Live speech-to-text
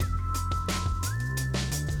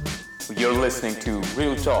You're listening to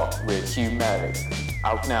Real Talk with Hugh Maddox,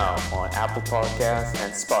 out now on Apple Podcasts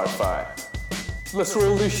and Spotify. Let's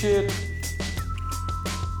roll this shit.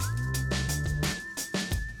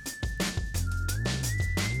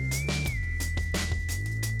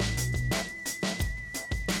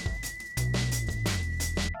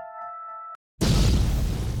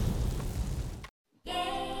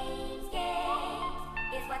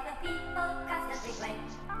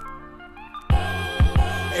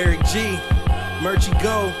 Eric G, Merchie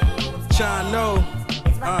Go, Chano.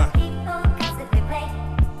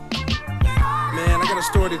 Man, I got a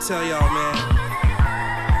story to tell y'all, man.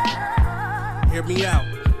 Hear me out.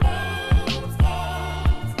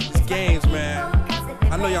 It's games, man.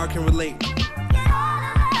 I know y'all can relate.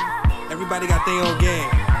 Everybody got their own game.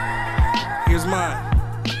 Here's mine.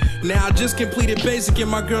 Now I just completed basic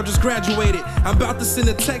and my girl just graduated. I'm about to send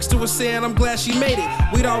a text to her saying I'm glad she made it.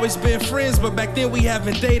 We'd always been friends, but back then we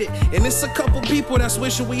haven't dated. And it's a couple people that's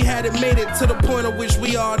wishing we hadn't made it to the point of which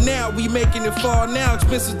we are now. We making it fall now.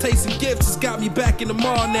 Expensive taste and gifts has got me back in the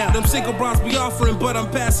mall now. Them single bras be offering, but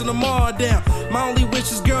I'm passing them all down. My only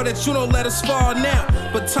wish is, girl, that you don't let us fall now.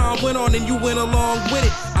 But time went on and you went along with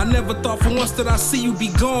it. I never thought for once that I'd see you be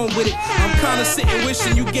gone with it. I'm kinda sitting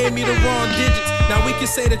wishing you gave me the wrong digits. Now we can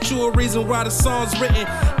say that you a reason why the song's written.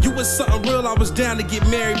 You was something real, I was down to get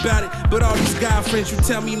married about it. But all these guy friends, you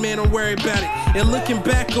tell me, man, don't worry about it. And looking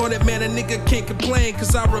back on it, man, a nigga can't complain.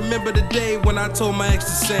 Cause I remember the day when I told my ex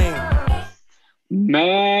the same.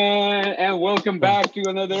 Man, and welcome back to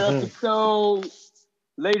another episode.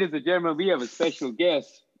 Ladies and gentlemen, we have a special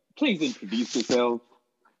guest. Please introduce yourself.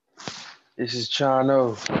 This is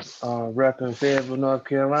Chano, repping Fayetteville, North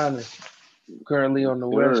Carolina. Currently on the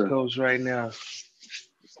West Coast right now.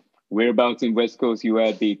 Whereabouts in West Coast you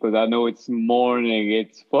at, B? Because I know it's morning.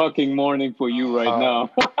 It's fucking morning for you right now.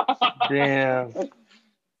 Damn.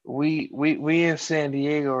 We in San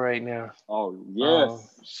Diego right now. Oh,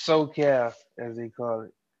 yes. SoCal, as they call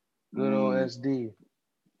it. Good old SD.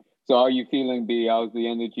 So how are you feeling, B? How's the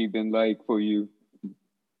energy been like for you?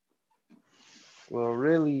 Well,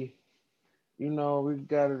 really, we've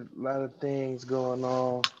got a lot of things going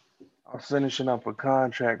on. I'm finishing up a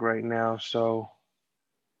contract right now, so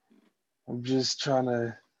I'm just trying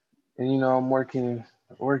to, and I'm working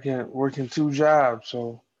 2 jobs,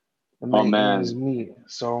 so the main ends meet.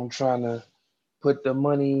 So I'm trying to put the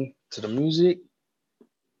money to the music,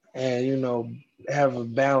 and have a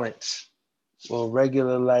balance for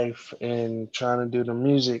regular life and trying to do the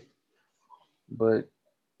music. But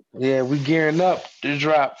yeah, we gearing up to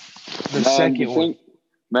drop the second one.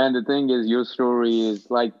 Man, the thing is, your story is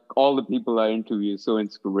like all the people I interview is so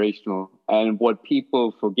inspirational. And what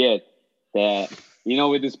people forget that,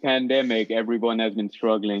 with this pandemic, everyone has been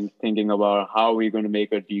struggling, thinking about how we're going to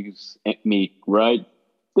make our dues meet, right?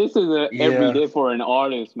 This is every day for an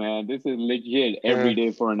artist, man. This is legit every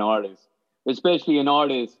day for an artist, especially an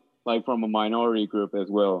artist like from a minority group as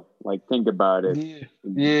well. Like, think about it.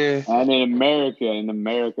 Yeah. And in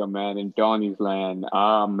America, man, in Donnie's land,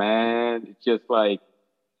 man, it's just like,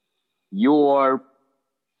 you're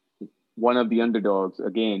one of the underdogs.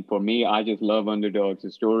 Again, for me, I just love underdogs,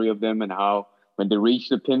 the story of them and how when they reach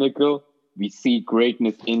the pinnacle, we see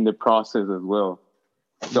greatness in the process as well.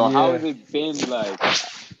 So how has it been like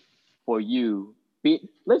for you?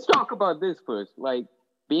 Let's talk about this first. Like,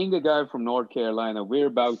 being a guy from North Carolina,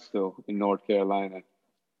 whereabouts though in North Carolina?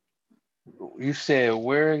 You said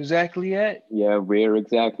where exactly at? Yeah, where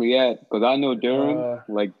exactly at? Because I know Durham,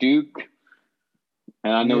 like Duke.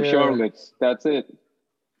 And I know Charlotte's. That's it.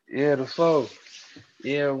 Yeah, the foe.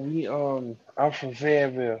 Yeah, I'm from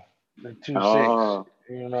Fayetteville, the 2-6.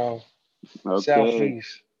 Okay.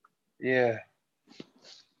 Southeast. Yeah.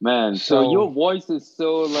 Man, so your voice is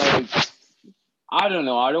so like, I don't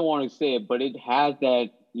know. I don't want to say it, but it has that,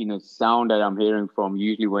 sound that I'm hearing from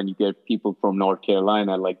usually when you get people from North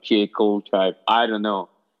Carolina, like J. Cole type. I don't know.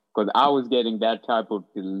 Because I was getting that type of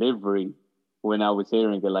delivery when I was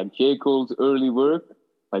hearing it, like J. Cole's early work,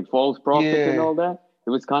 like False Prophet and all that.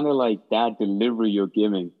 It was kind of like that delivery you're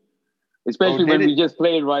giving. Especially when we just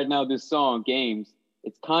played right now this song, Games.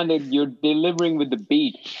 It's kind of, you're delivering with the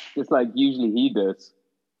beat, just like usually he does.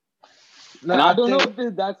 No, and I don't know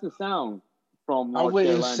if that's the sound from North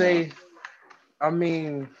Carolina.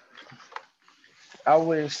 I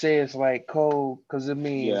wouldn't say it's like Cole, because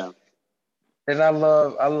and I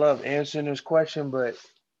love answering this question, but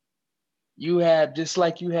you have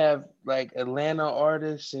like Atlanta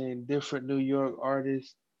artists and different New York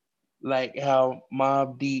artists, like how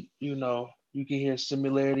Mobb Deep, you can hear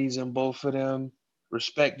similarities in both of them. Much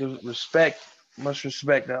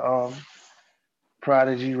respect to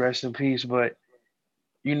Prodigy, rest in peace. But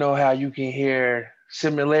you know how you can hear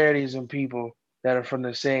similarities in people that are from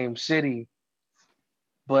the same city,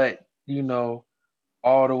 but you know,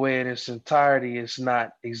 all the way in its entirety, it's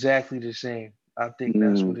not exactly the same. I think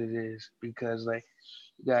that's Mm, what it is because like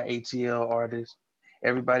you got ATL artists,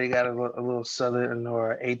 everybody got a little southern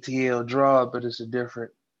or ATL draw, but it's a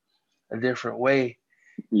different way.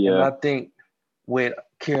 And yeah, I think with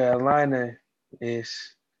Carolina is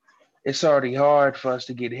it's already hard for us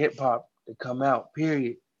to get hip hop to come out,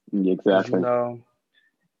 period. Because exactly.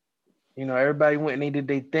 everybody went and they did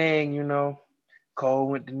their thing, Cole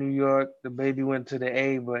went to New York, the baby went to the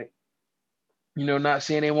A, but not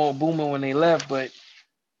saying they won't boom it when they left, but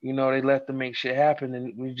they left to make shit happen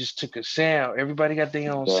and we just took a sound. Everybody got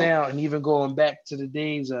their own Yeah. sound. And even going back to the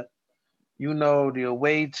days of, the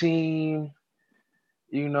away team,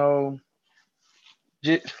 you know,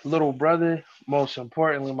 Little Brother, most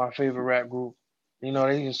importantly, my favorite rap group. They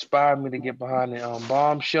inspired me to get behind the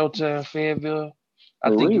bomb shelter in Fayetteville. I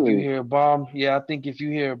Oh, think if you really? hear bomb, yeah, I think if you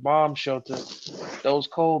hear bomb shelter, those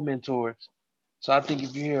cold mentors. So I think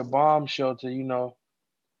if you hear bomb shelter,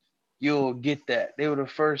 you'll get that. They were the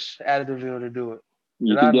first out of the ville to do it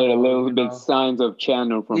You that can I get a know of, little bit signs of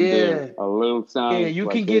channel from there. Yeah, A little yeah, signs you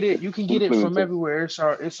like can they get it. could You can get it influence from us. everywhere. It's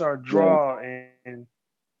our Yeah. draw and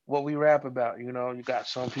what we rap about. You got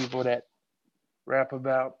some people that rap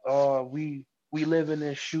about, oh, we living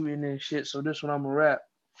and shooting and shit. So this one I'm gonna rap.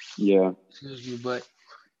 Yeah. Excuse me, but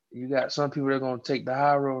you got some people that are gonna take the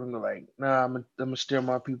high road and they're like, nah, I'm gonna steer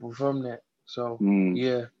my people from that. So Mm.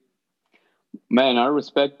 yeah, Man, I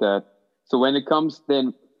respect that. So when it comes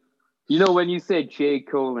then, when you said J.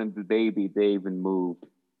 Cole and the baby, they even moved.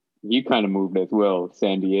 You kind of moved as well,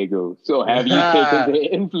 San Diego. So have you taken the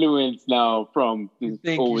influence now from you this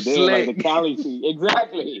think you over there, like the slick? Cali scene?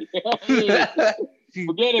 Exactly. Hey,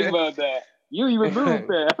 forgetting about that. You even moved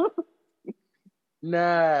there.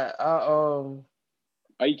 Nah,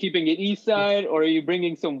 Are you keeping it east side or are you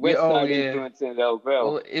bringing some yeah, west oh side yeah. influence in as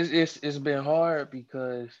well? Well, it's been hard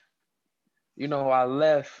because I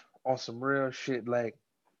left on some real shit like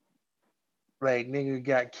nigga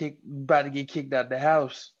got kicked about to get kicked out the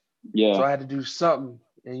house. So Yeah. I had to do something.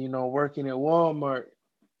 And working at Walmart,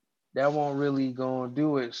 that won't really gonna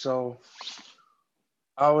do it. So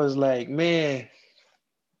I was like, man,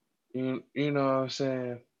 you know what I'm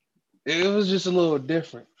saying? It was just a little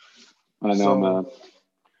different. I know, So man.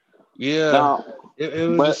 yeah, Now, it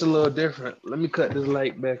was but just a little different. Let me cut this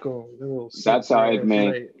light back on. This little that's how sensor it ass may.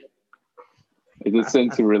 light. It's a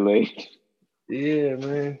sense to relate. Yeah,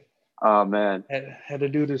 man. Oh, man. Had to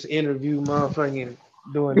do this interview, motherfucking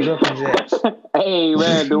doing jumping jacks. Hey,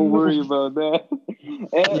 man, don't worry about that.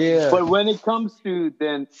 Yeah, But when it comes to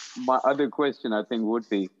then, my other question I think would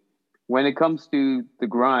be when it comes to the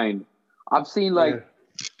grind, I've seen yeah. like,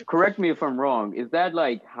 correct me if I'm wrong, is that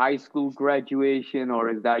like high school graduation or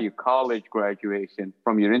is that your college graduation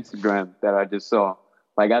from your Instagram that I just saw?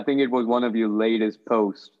 Like, I think it was one of your latest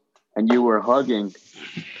posts and you were hugging.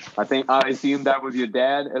 I assume that was your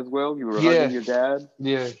dad as well. You were hugging Yeah, your dad.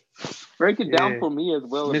 yeah, Break it down yeah. for me as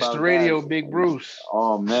well Mr. about that. Radio, Big Bruce.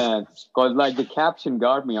 Oh man, because like the caption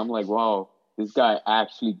got me. I'm like, wow, this guy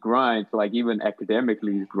actually grinds. Like even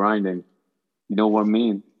academically, he's grinding. You know what I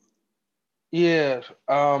mean? Yeah,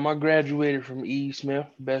 I graduated from E. Smith,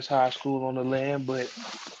 best high school on the land, but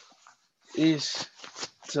it's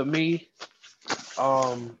to me,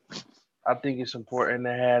 um, I think it's important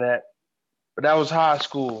to have that. But that was high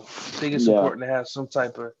school. I think it's Yeah, important to have some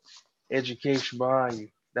type of education behind you.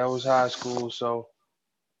 That was high school, so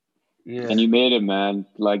and yeah, you made it, man.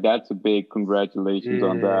 Like that's a big congratulations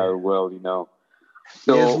on yeah, that. Well,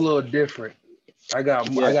 yeah. It's a So little different. I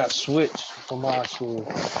yeah, got switched from high school.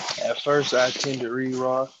 At first, I attended Reed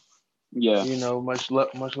Ross. yeah, Much love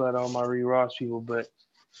on my Reed Ross people, but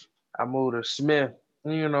I moved to Smith.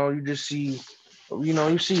 You just see,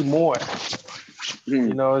 you see more.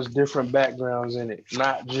 Hmm. It's different backgrounds in it.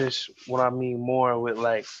 Not just what I mean more with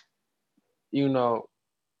like, you know,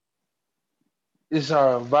 it's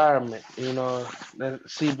our environment. That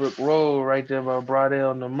Seabrook Road right there by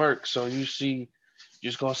Broadell and the Merc. So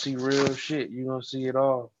just gonna see real shit. You gonna see it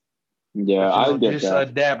all. Yeah, But I get just that.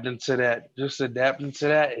 adapting to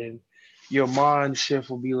that, and your mind shift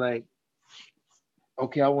will be like,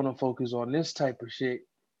 okay, I want to focus on this type of shit.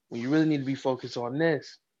 When you really need to be focused on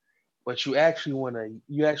this, but you actually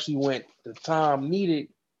went the time needed,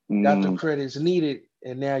 got the Mm, credits needed,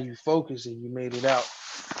 and now you focus and you made it out.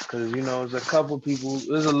 Because there's a couple people,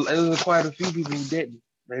 there's quite a few people who didn't.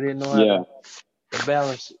 They didn't know how yeah, to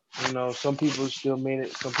balance it. Some people still made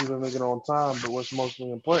it. Some people make it on time. But what's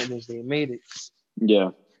mostly important is they made it.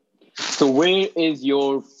 yeah. So where is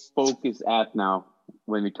your focus at now?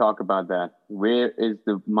 when we talk about that? Where is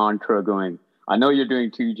the mantra going? I know you're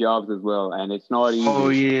doing two jobs as well, and it's not Oh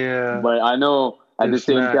easy. yeah, But I know at the it's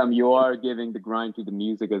same not. time you are giving the grind to the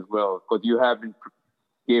music as well, because you have been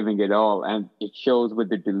giving it all, and it shows with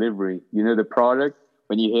the delivery. You know, the product.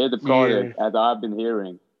 When you hear the Yeah, product, as I've been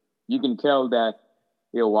hearing, you can tell that,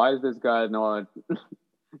 why is this guy not?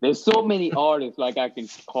 There's so many artists like I can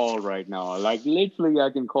call right now. Like literally,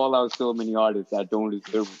 I can call out so many artists that don't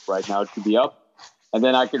deserve it right now to be up, and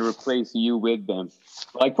then I can replace you with them.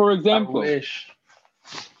 Like for I example, wish.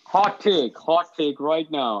 hot take right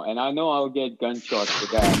now, and I know I'll get gunshots for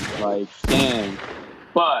that. Like, dang,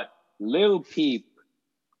 but Lil Peep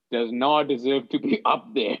does not deserve to be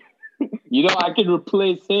up there. I can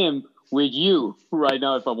replace him with you right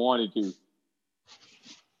now if I wanted to.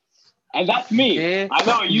 And that's You me. can. I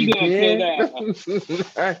know you You didn't say can. that.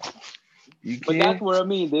 You But that's can. what I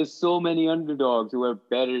mean. There's so many underdogs who have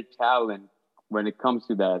better talent when it comes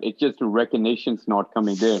to that. It's just the recognition's not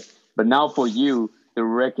coming there. But now for you, the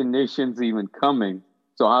recognition's even coming.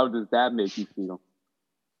 So how does that make you feel?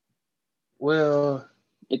 Well,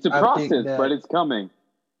 It's a I think process, but that it's coming.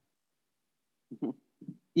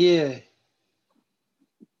 yeah,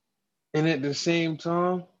 and at the same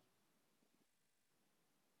time,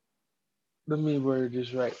 let me word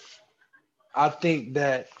this right. I think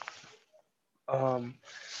that um,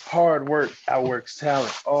 hard work outworks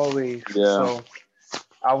talent always. Yeah. So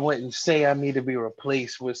I wouldn't say I need to be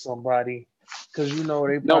replaced with somebody because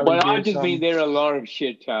they No, probably but I did just mean something. there are a lot of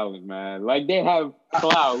shit talent, man. Like they have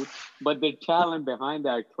clout, but the talent behind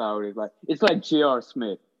that clout is like it's like J.R.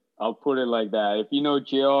 Smith. I'll put it like that. If you know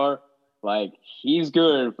J.R., like he's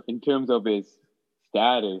good in terms of his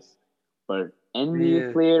status, but NBA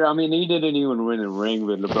Yeah, player, I mean, he didn't even win a ring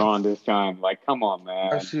with LeBron this time. Like, come on,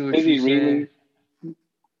 I man. see what Is you're he saying. really?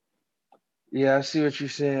 Yeah, I see what you're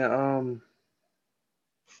saying.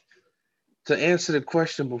 To answer the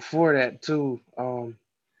question before that too,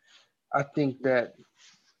 I think that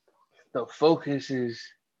the focus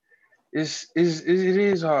it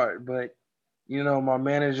is hard, but my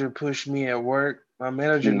manager pushed me at work. My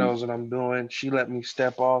manager Mm, knows what I'm doing. She let me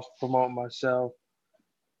step off, promote myself.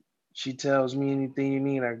 She tells me anything you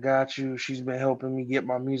need, I got you. She's been helping me get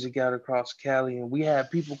my music out across Cali, and we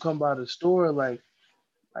had people come by the store like,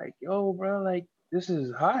 yo, bro, like this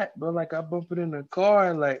is hot, bro. Like I bump it in the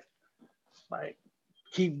car, like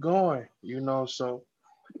keep going. So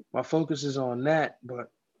my focus is on that,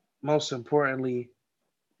 but most importantly,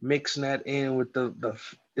 mixing that in with the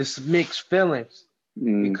it's mixed feelings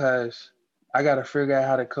mm. because I got to figure out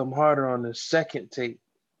how to come harder on the second tape,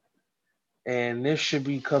 and this should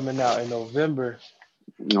be coming out in November.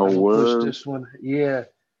 No I'm gonna push word. this one, yeah,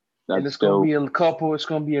 and That's it's gonna be dope, a couple. It's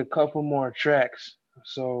gonna be a couple more tracks.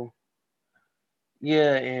 So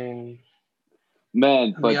yeah, and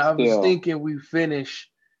man. I mean, But I was still, thinking we finish.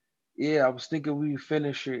 Yeah, I was thinking we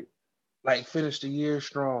finish it like finish the year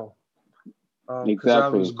strong. Because I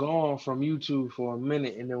was exactly. gone from YouTube for a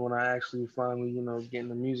minute, and then when I actually finally, getting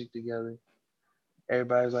the music together,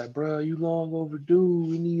 everybody's like, "Bro, you long overdue.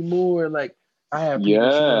 We need more." Like I had people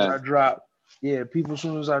as soon as Yeah, I drop, yeah, people as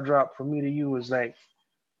soon as I drop from me to you was like,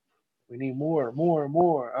 "We need more, more,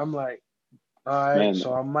 more." I'm like, "All right, man.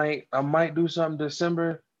 so I might do something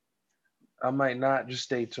December. I might not. Just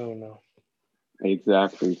stay tuned though."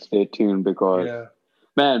 Exactly. Stay tuned because, Yeah,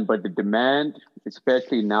 man, but the demand,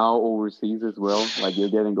 especially now overseas as well, like you're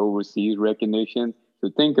getting overseas recognition.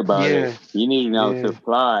 So think about it. yeah, You need to now yeah.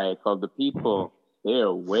 supply because the people, they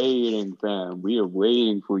are waiting, fam. We are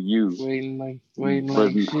waiting for you. Waiting But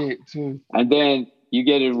like shit too. and then you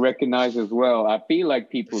get it recognized as well. I feel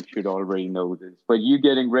like people should already know this, but you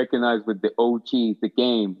getting recognized with the OGs, the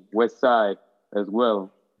game, West Side as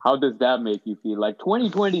well. How does that make you feel? Like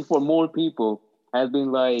 2020 for more people has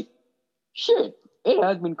been like shit. It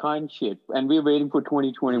has been kind shit, and we're waiting for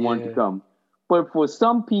 2021 to Yeah, come. But for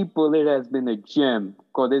some people, it has been a gem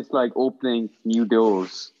because it's like opening new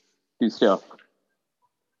doors to stuff.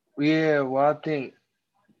 yeah. Well, I think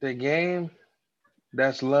the game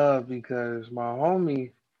that's love because my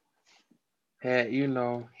homie had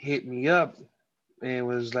hit me up and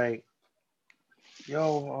was like, "Yo,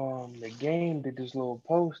 the game did this little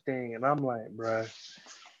post thing," and I'm like, "Bruh,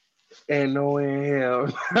 ain't no way in hell."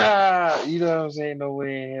 You know what I'm saying? No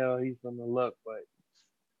way in hell he's gonna look, but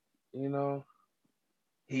you know,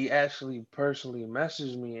 he actually personally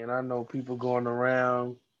messaged me, and I know people going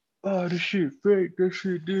around, "Oh, this shit fake. That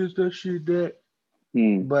shit this. That shit that."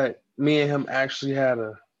 Hmm. But me and him actually had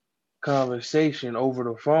a conversation over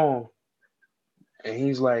the phone, and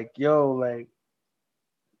he's like, "Yo, like,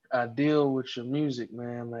 I deal with your music,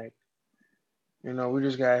 man. Like, You know, we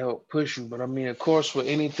just gotta help push you. But I mean, of course, with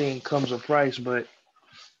anything comes a price. But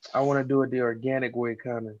I want to do it the organic way,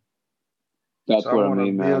 kind of. So That's I what I want to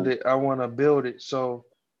mean, build man. it. I want to build it. So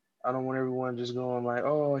I don't want everyone just going like,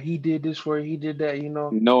 "Oh, he did this for you. He did that." You know.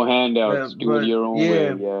 No handouts. Do it But your own way.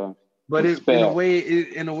 yeah, Yeah. but it Respect. in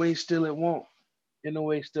a way, still it won't. In a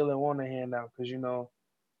way, still it won't a handout because a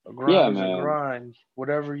Yeah, grind is a man. grind.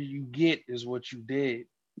 Whatever you get is what you did.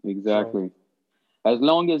 So Exactly. As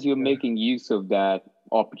long as you're yeah, making use of that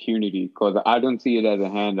opportunity, because I don't see it as a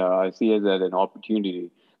handout, I see it as an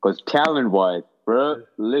opportunity. Because talent wise, bro,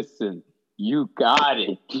 listen, you got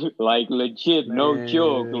it. Like legit, no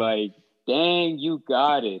joke. man, Like, dang, you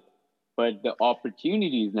got it. But the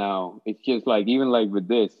opportunities now, it's just like, even like with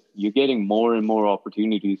this, you're getting more and more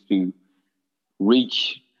opportunities to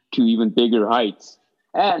reach to even bigger heights.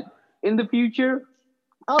 And in the future,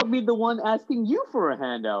 I'll be the one asking you for a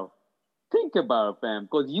handout. Think about it, fam,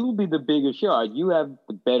 because you'll be the bigger shot. You have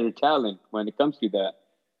the better talent when it comes to that.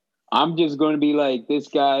 I'm just going to be like, this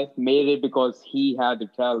guy made it because he had the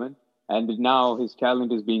talent, and now his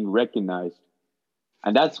talent is being recognized.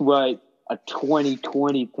 And that's why a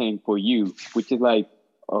 2020 thing for you, which is like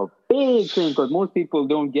a big thing, because most people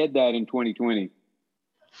don't get that in 2020.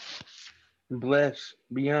 blessed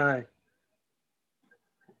beyond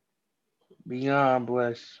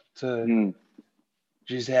blessed to Mm,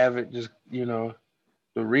 just have it. Just the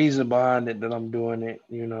reason behind it that I'm doing it.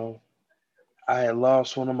 I had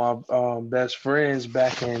lost one of my best friends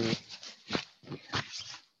back in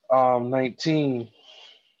 19,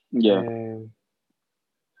 yeah. and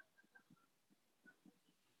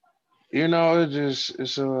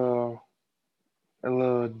it's a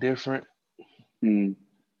little different. Mm.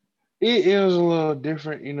 It was a little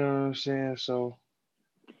different, you know what I'm saying? So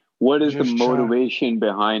What is the just try. motivation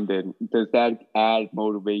behind it? Does that add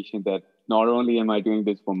motivation that not only am I doing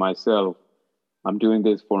this for myself, I'm doing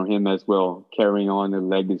this for him as well, carrying on the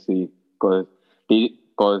legacy?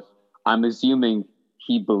 Because I'm assuming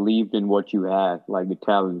he believed in what you had, like the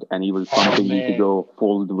talent, and he was Oh pumping you to man. go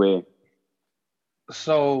full the way.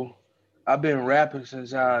 So I've been rapping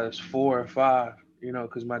since I was 4 or 5,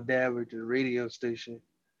 because my dad worked at a radio station.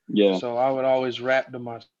 Yeah. So I would always rap to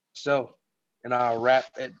myself, and I rap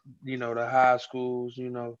at the high schools.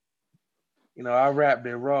 I rapped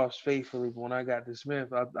at Ross faithfully, but when I got to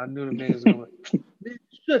Smith, I knew the niggas gonna "Man,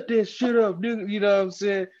 shut this shit up, nigga." You know what I'm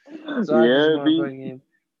saying? So I just Yeah, B. motherfucking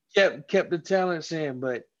kept the talent saying,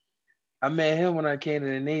 but I met him when I came to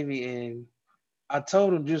the Navy, and I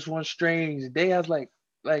told him just one strange day. I was like,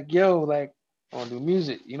 yo, like, I want to do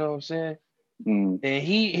music. You know what I'm saying? Mm. And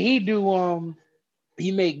he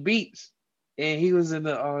make beats, and he was in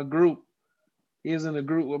the group. He was in a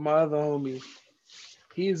group with my other homie.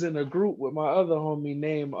 He's in a group with my other homie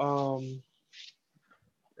named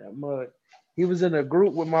that mud. He was in a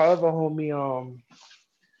group with my other homie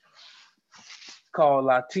called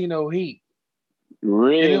Latino Heat,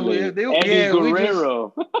 and Really? Eddie yeah, we just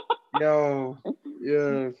Guerrero. yo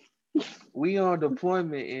yeah, we on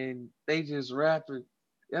deployment and they just rapping.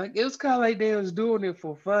 Like it was kind of like they was doing it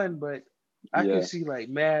for fun, but I could Yeah. see like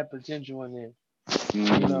mad potential in it,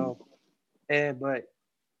 you Mm. know. And but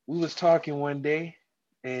we was talking one day,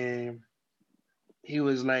 and he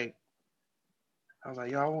was like, I was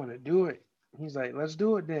like, y'all want to do it? He's like, let's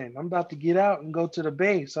do it then. I'm about to get out and go to the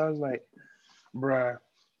base. I was like, bruh,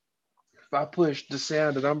 if I push the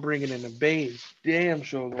sound that I'm bringing in the base, damn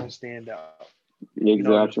sure gonna stand out. Just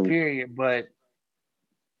Exactly. period. But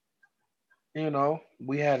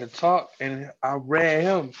we had a talk, and I read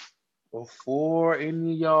him before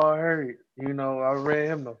any of y'all heard. I read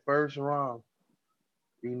him the first round.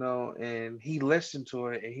 And he listened to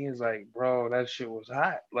it, and he was like, "Bro, that shit was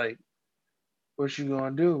hot. Like, what you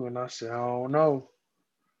gonna do?" And I said, "I don't know."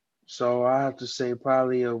 So I have to say,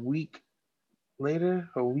 probably a week later,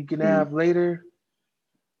 a week and a Mm. half later,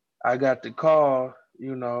 I got the call.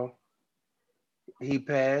 He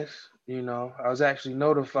passed. I was actually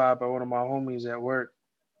notified by one of my homies at work.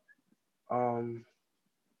 Um,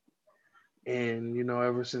 and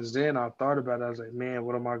ever since then, I thought about it. I was like, man,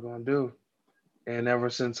 what am I gonna do? And ever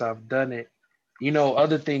since I've done it,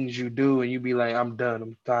 other things you do, and you be like, I'm done.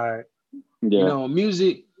 I'm tired. Yeah.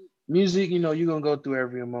 Music. You're gonna go through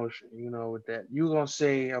every emotion. With that, you're gonna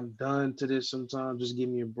say, I'm done to this. Sometimes just give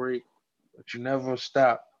me a break, but you never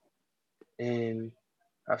stop. And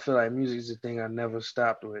I feel like music is the thing I never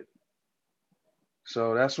stopped with.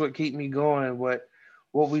 So that's what keep me going. What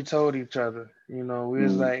we told each other. We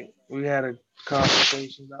was Mm. like we had a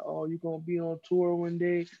conversation like, oh, you gonna be on tour one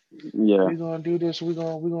day. Yeah. We're gonna do this. We're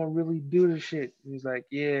gonna really do this shit. He's like,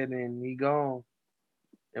 yeah, and then he gone.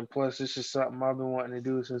 And plus, this is something I've been wanting to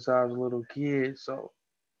do since I was a little kid. So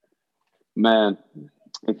Man,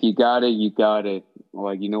 if you got it, you got it.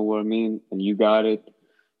 Like, you know what I mean? And you got it.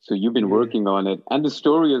 So you've been yeah, working on it. And the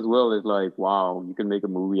story as well is like, wow, you can make a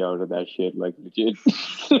movie out of that shit. Like, legit.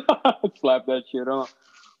 Slap that shit on.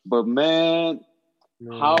 But man,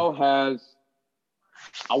 man, how has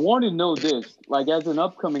I want to know this? Like, as an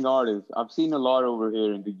upcoming artist, I've seen a lot over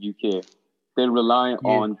here in the UK. They rely yeah,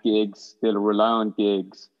 on gigs. They rely on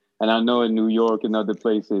gigs. And I know in New York and other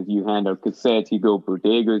places, you hand out cassettes, you go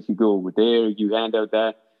bodegas, you go over there, you hand out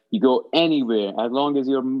that, you go anywhere. As long as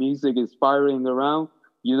your music is firing around,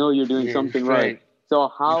 you know you're doing yeah. You something right. straight, So you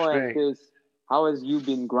straight. how has you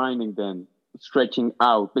been grinding then, stretching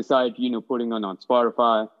out, besides, putting on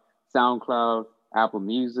Spotify, SoundCloud, Apple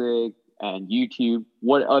Music, and YouTube?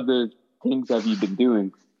 What other things have you been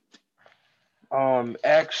doing?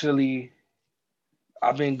 Actually,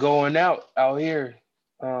 I've been going out here,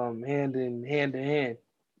 hand in hand.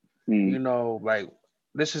 Hmm. You know, like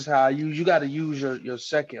this is how I use. You got to use your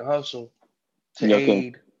second hustle to Okay.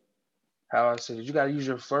 aid. How I said it. You got to use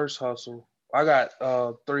your first hustle. I got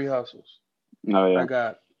three hustles. Oh I yeah.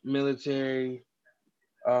 got military.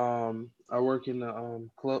 I work in the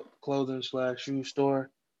clothing slash shoe store,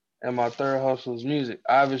 and my third hustle is music.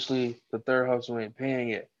 Obviously, the third hustle ain't paying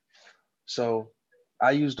yet, so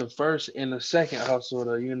I use the first and the second hustle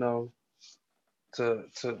to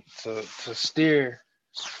to steer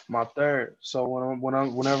my third. So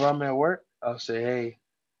whenever I'm at work, I'll say, hey,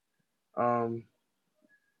 um,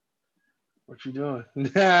 what you doing?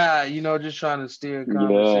 Just trying to steer a Yeah.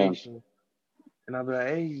 conversation. And I'll be like,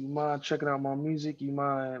 hey, you mind checking out my music? You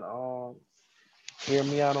mind hear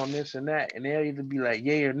me out on this and that? And they'll either be like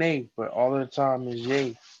yay or nay, but all of the time is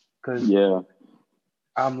yay. Cause Yeah.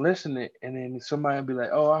 I'm listening and then somebody will be like,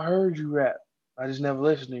 oh, I heard you rap. I just never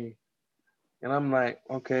listened to you. And I'm like,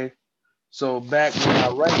 okay. So back when I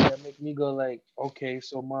write that make me go like, okay,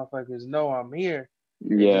 so motherfuckers know I'm here.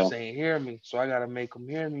 They Yeah. just ain't hear me. So I gotta make them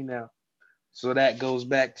hear me now. So that goes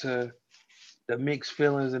back to the mixed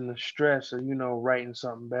feelings and the stress of, writing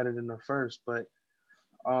something better than the first. But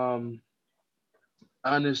um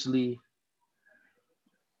honestly,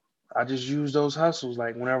 I just use those hustles.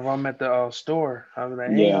 Like whenever I'm at the store, I'll be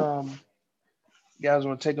like, hey, Yeah. you guys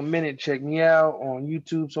want to take a minute, check me out on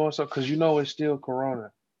YouTube, so and so, because it's still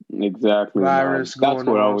Corona Exactly, man. virus That's going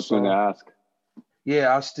what I on. was going to So ask.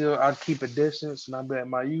 yeah, I'd keep a distance, and I'll be at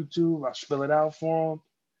my YouTube. I spell it out for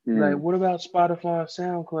them. Like, Hmm. what about Spotify,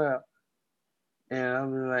 and SoundCloud? And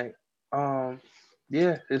I'll be like,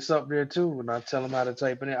 yeah, it's up there too. And I tell them how to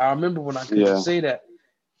type it in. I remember when I couldn't Yeah. say that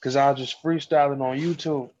because I was just freestyling on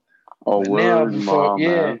YouTube. Oh, But now, word, before,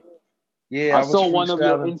 man. yeah, I I was saw one of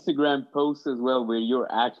your freestyling. Instagram posts as well where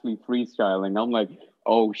you're actually freestyling. I'm like,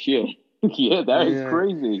 oh shit. Yeah, that is Yeah,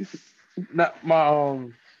 crazy. not my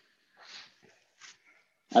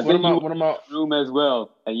I think you were one of in my the room as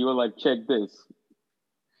well, and you were like, check this.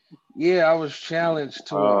 yeah, I was challenged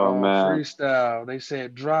to Oh a man. freestyle. They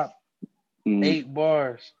said drop Mm. 8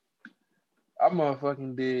 bars. I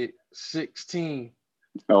motherfucking did 16.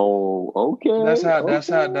 Oh, okay, okay.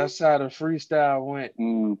 That's how the freestyle went.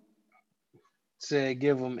 Mm. Said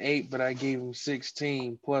give them 8, but I gave them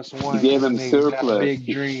 16 plus You one gave because the him niggas got surplus. big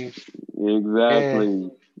dreams. Yeah,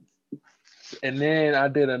 Exactly. and then I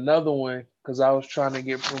did another one because I was trying to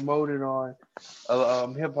get promoted on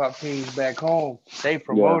a hip hop page back home. They Yeah.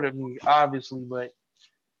 promoted me obviously, but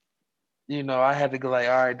I had to go like,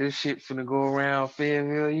 all right, this shit finna go around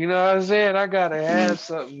Fayetteville. You know what I'm saying? I gotta Mm. have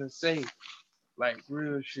something to say, like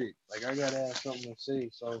real shit. Like I gotta have something to say.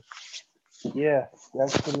 So yeah,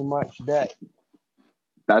 that's pretty much that.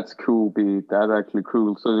 That's cool, Pete. That's actually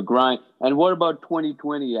cool. So the grind. And what about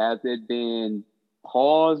 2020? Has it been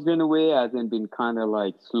paused in a way? Has it been kind of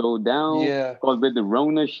like slowed down? Yeah, Because with the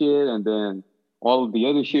Rona shit and then all of the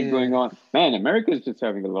other shit going yeah. on, man, America's just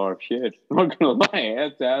having a lot of shit. I'm not gonna lie,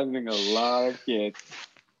 it's having a lot of shit.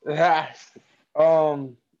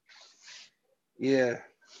 um, yeah.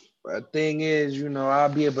 But thing is, I'll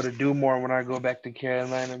be able to do more when I go back to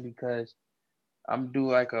Carolina because I'm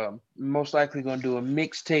do like a most likely gonna do a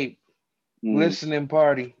mixtape Mm, listening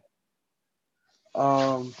party.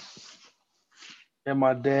 Um, in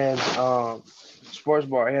my dad's sports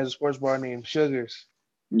bar. He has a sports bar named Sugars.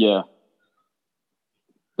 yeah,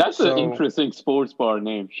 that's an So, interesting sports bar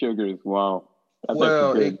name, Sugars. Wow, that's actually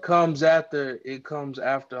well, good. it comes after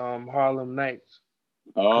Harlem Nights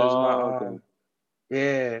because Oh, okay,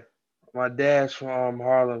 yeah, my dad's from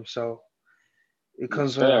Harlem, so it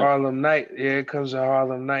comes with respect. Harlem Night. Yeah, it comes with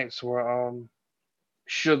Harlem Nights where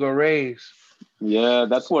Sugar Rays. Yeah,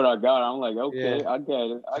 that's what I got. I'm like, Yeah, okay, I get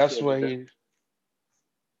it. I that's get what it. he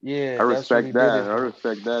Yeah, I that's what he respect did that. it I for.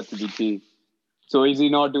 respect that to be T. So is he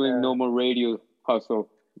not doing Yeah. no more radio hustle,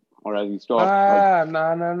 or has he stopped? Like,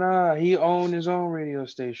 Nah. He owned his own radio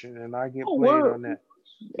station, and I get oh, played word. on that.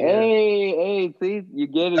 Yeah. Hey, see, you're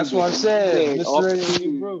getting That's this. what I You said. said Mr. off Radio, Big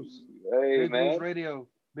cue. Bruce. Hey, Big Bruce man. Radio.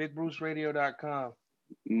 BigBruceRadio.com.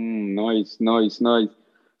 Nice.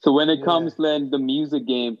 So when it Yeah. comes to the music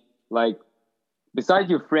game, like, besides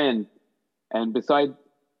your friend, and besides,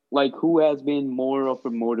 like, who has been more of a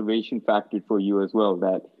motivation factor for you as well?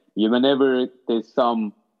 That whenever there's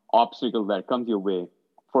some obstacle that comes your way,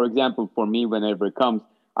 for example, for me, whenever it comes,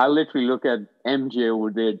 I literally look at MJ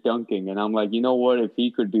over there dunking, and I'm like, you know what? If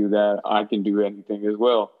he could do that, I can do anything as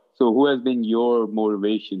well. So who has been your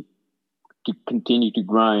motivation to continue to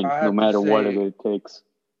grind I no have to matter what say, it takes?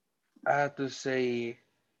 I have to say,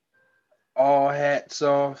 all hats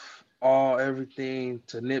off, all everything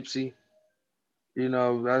to Nipsey. You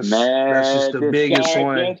know, that's just Man, the this biggest guy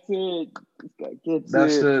one. gets it. This guy gets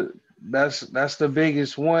That's it. the that's the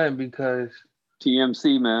biggest one because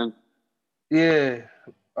TMC, man. yeah,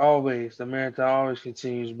 always the marathon always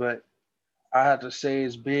continues, but I have to say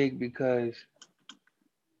it's big because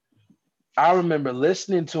I remember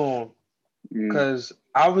listening to him Mm. because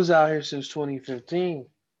I was out here since 2015,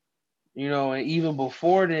 you know, and even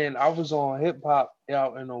before then, I was on hip hop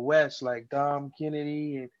out in the West, like Dom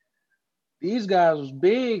Kennedy, and these guys was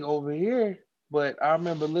big over here. But I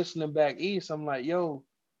remember listening back east. I'm like, yo,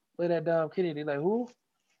 play that Dom Kennedy. They like who?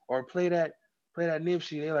 Or play that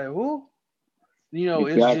Nipsey. They like who? You know,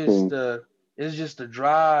 Exactly. it's just the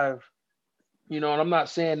drive. You know, and I'm not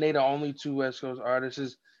saying they the only two West Coast artists.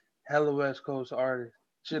 It's hella West Coast artists.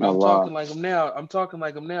 Shit, A I'm talking lot. like them now. I'm talking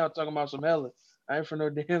like them now. Talking about some hella. I ain't from no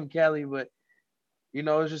damn Cali, but you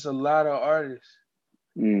know, it's just a lot of artists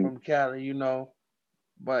Mm. from Cali. You know,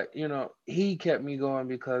 but you know, he kept me going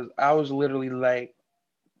because I was literally like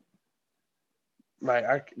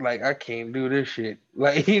I can't do this shit.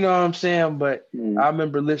 Like you know what I'm saying? But Mm. I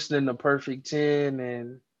remember listening to Perfect 10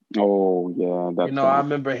 and Oh, yeah, you that know, I song.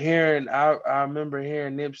 remember hearing I remember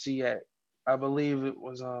hearing Nipsey at I believe it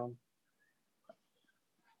was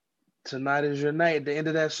Tonight Is Your Night. At the end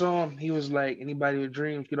of that song, he was like, anybody with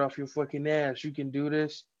dreams, get off your fucking ass. You can do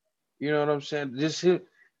this. You know what I'm saying? Just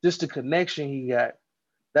the connection he got.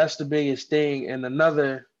 That's the biggest thing. And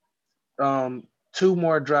another two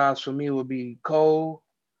more drives for me would be Cole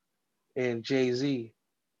and Jay-Z.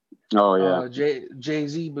 Oh, yeah.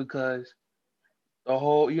 Jay-Z because the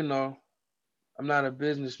whole, you know, I'm not a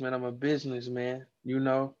businessman, I'm a businessman, you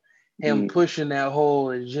know. Him Mm. pushing that whole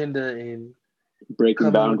agenda and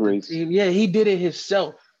Breaking coming with the boundaries. team. Yeah, he did it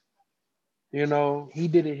himself. You know, he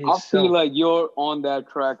did it I feel himself. like you're on that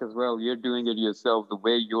track as well. You're doing it yourself. The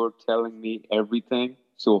way you're telling me everything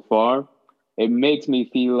so far, it makes me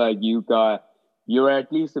feel like you're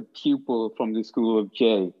at least a pupil from the school of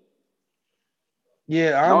Jay.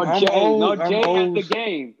 Yeah, Not I'm Jay, old. not I'm Jay as old. the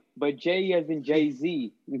game, but Jay as in Jay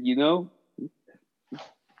Z. You know,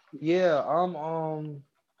 Yeah,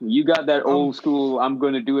 you got that I'm old school. I'm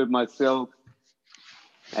going to do it myself,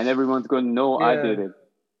 and everyone's going to know I did yeah, it.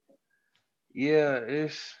 yeah.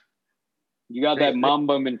 It's You got that they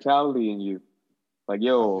Mamba mentality in you. Like,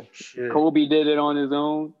 oh yo, shit. Kobe did it on his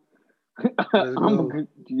own. Let's go.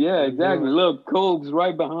 Yeah, Let's exactly. go. Look, Kobe's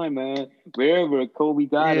right behind, man. Wherever Kobe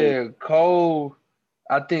got it. Yeah, Cole.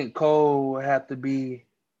 I think Cole would have to be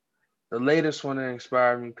the latest one that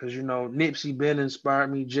inspired me because you know Nipsey been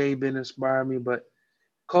inspired me, Jay been inspired me, but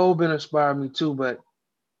Cole been inspired me too. But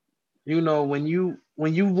you know when you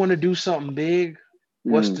want to do something big,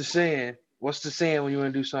 what's Mm, the saying? What's the saying when you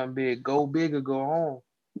want to do something big? Go big or go home.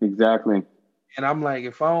 exactly. And I'm like,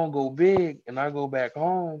 if I don't go big and I go back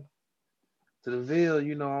home to the Ville,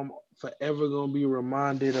 you know, I'm forever gonna be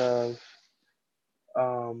reminded of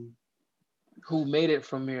um who made it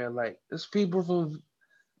from here. Like there's people from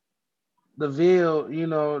the Ville, you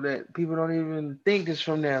know, that people don't even think is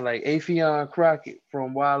from there. Like Afion Crockett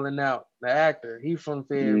from Wildin' Out, the actor, he from Mm,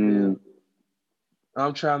 Fayetteville.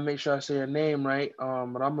 I'm trying to make sure I say her name right.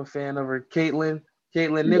 But I'm a fan of her. Caitlin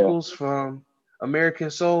yeah. Nichols from American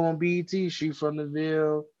Soul on BET. She from the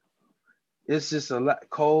Ville. It's just a lot.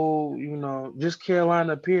 Cole, you know, just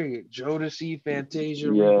Carolina, period. Jodeci,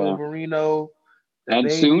 Fantasia, Rico Yeah. Marino, the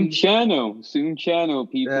And soon baby. Channel. Soon Channel,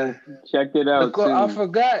 The people. Check it out I soon.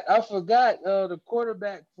 forgot. The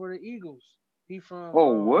quarterback for the Eagles. He from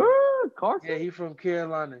Oh, what? Carson? yeah, he from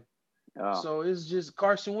Carolina. Oh, So it's just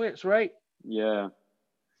Carson Wentz, right? yeah.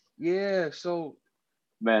 Yeah. So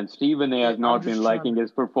Man, Stephen A. has I'm not been just trying liking to.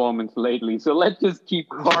 his performance lately. So let's just keep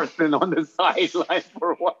Carson on the sideline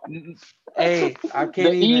for a while. Hey,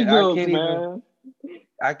 The Eagles, I can't even. man.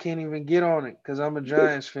 I can't even get on it because I'm a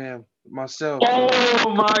Giants fan myself. So Oh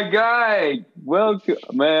my guy.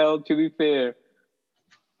 To be fair,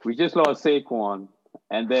 we just lost Saquon,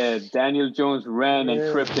 and then Daniel Jones ran and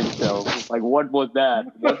yeah, tripped himself. Like, what was that?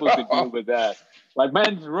 What was the deal with that? Like,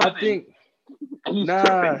 man's I running think and he's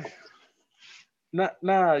nah, tripping.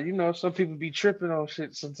 nah. You know, some people be tripping on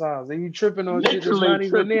shit sometimes. They be tripping on shit that's Literally not even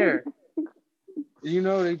tripping. there. You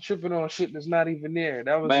know, they tripping on shit that's not even there.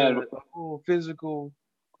 That was Man, a whole physical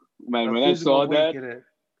man, a when I physical saw wink that, at it.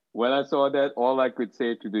 all I could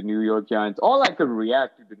say to the New York Giants, all I could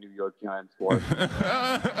react to the New York Giants was,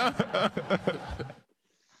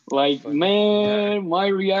 like, Fucking guy. man, my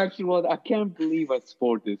reaction was, I can't believe I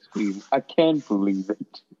scored this team. I can't believe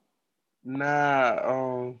it.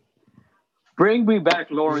 Nah, Bring me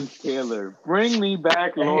back Lawrence Taylor. Bring me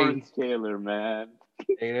back hey, Lawrence Taylor, man.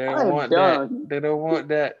 they I don't am want that. done. They don't want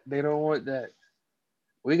that. They don't want that.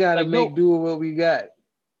 We gotta Like, make no, do with what we got.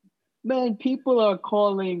 man, people are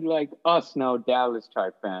calling like us now Dallas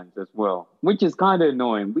type fans as well, which is kind of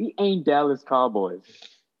annoying. We ain't Dallas Cowboys.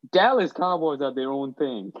 Dallas Cowboys are their own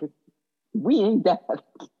thing. We ain't that.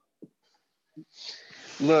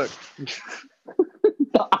 Look,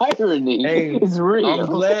 The irony hey, is I'm real.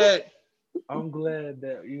 glad. I'm glad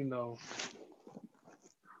that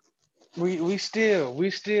we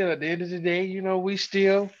still at the end of the day,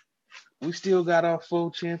 we still got our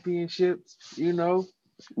full championships.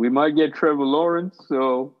 We might get Trevor Lawrence,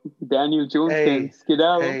 so Daniel Jones can Hey,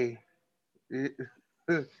 skedaddle. hey, it-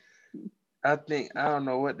 I don't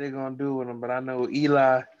know what they're gonna do with him, but I know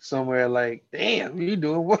Eli somewhere like, damn, you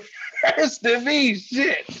doing worse than me,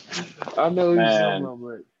 shit. I know he's Man,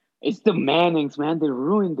 somewhere, it's the Mannings, man. They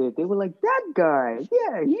ruined it. They were like, that guy,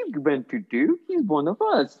 yeah, he went to Duke. He's one of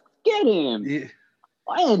us. Get but him. yeah,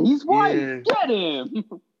 And he's white. yeah, Get him.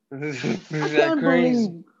 I that can't crazy.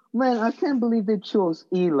 believe, man, I can't believe they chose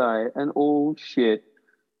Eli, an old shit,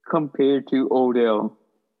 compared to Odell.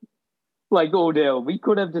 Like Odell, we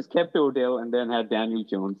could have just kept Odell and then had Daniel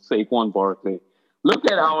Jones, Saquon Barkley. Look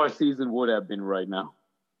at how our season would have been right now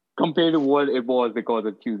compared to what it was because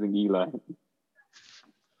of choosing Eli.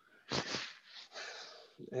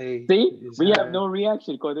 Hey, See, it's we have high. no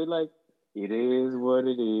reaction because they're like, it is what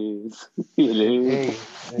it is. It is.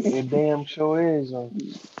 Hey, it damn sure is.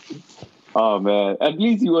 Oh man, at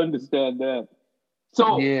least you understand that.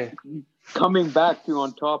 So Yeah, coming back to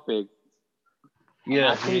on topic, and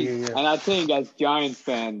I yeah, yeah, think yeah, yeah. and I think as Giants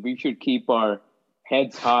fans, we should keep our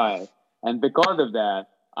heads high. And because of that,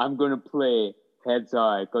 I'm gonna play heads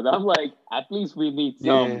high because I'm like, at least we need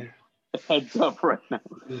some Yeah. heads up right now.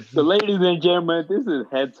 So, ladies and gentlemen, this is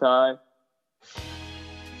heads high.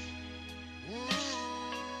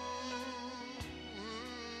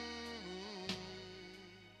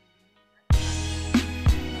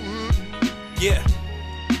 Yeah,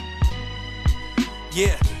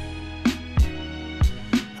 yeah.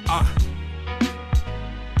 Uh.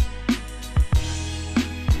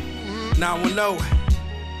 910.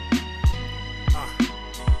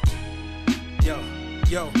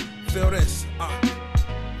 Yo, feel this.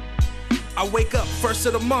 I wake up first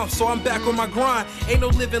of the month, so I'm back on my grind. Ain't no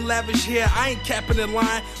living lavish here, I ain't capping in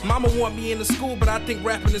line. Mama want me in the school, but I think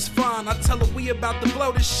rapping is fine. I tell her we about to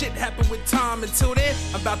blow, this shit happen with time. Until then,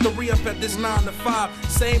 I'm about to re-up at this 9 to 5.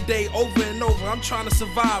 Same day, over and over, I'm trying to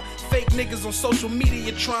survive. Fake niggas on social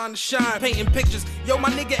media trying to shine. Painting pictures, yo, my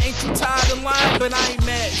nigga ain't too tired of lying. But I ain't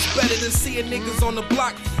mad, it's better than seeing niggas on the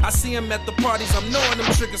block. I see them at the parties, I'm knowing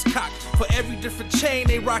them triggers cock. For every different chain,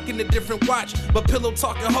 they rocking a different watch. But pillow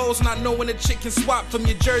talking hoes, not knowing a chick can swap from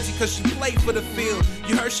your jersey cause she played for the field.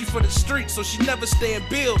 You heard she for the street, so she never stay in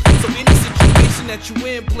build. So any situation that you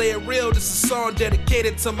in, play it real. This is a song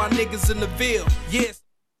dedicated to my niggas in the Ville. Yes.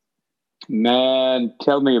 Man,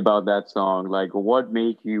 tell me about that song. Like, what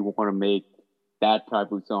made you want to make that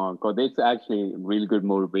type of song? Because it's actually really good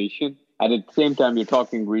motivation. And at the same time, you're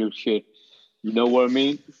talking real shit. You know what I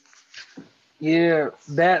mean? Yeah,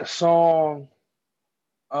 that song,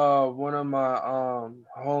 one of my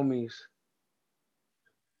homies,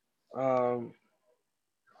 um,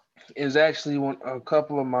 is actually a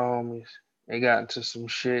couple of my homies. They got into some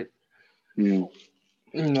shit, Mm.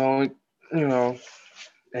 you know, you know,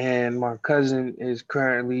 and my cousin is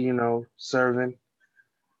currently, serving,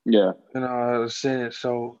 Yeah. the Senate.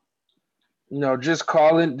 So, just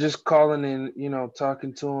calling and,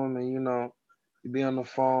 talking to him and, you be on the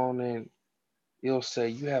phone and he'll say,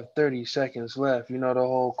 you have 30 seconds left, the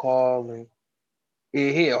whole call. And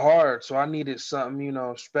it hit hard. So I needed something,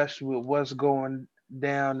 especially with what's going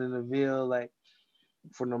down in the Ville, like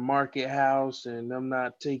from the market house and them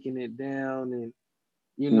not taking it down. And,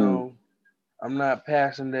 you Mm. know, I'm not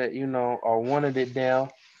passing that, or wanted it down.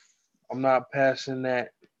 I'm not passing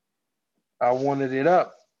that I wanted it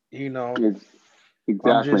up, you know. Ex-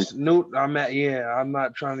 I'm Exactly. just new. I'm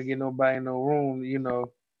not trying to get nobody in no room,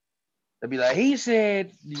 to be like, he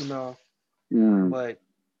said, Mm. but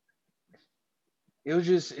it's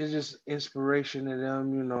just inspiration to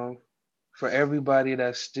them, for everybody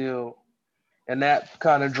that's still, and that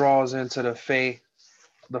kind of draws into the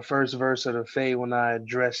first verse of the Fae when I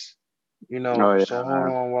address, Oh so yeah, hold man.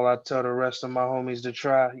 on while I tell the rest of my homies to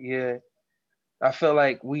try. Yeah, I felt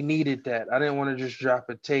like we needed that. I didn't want to just drop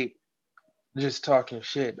a tape, just talking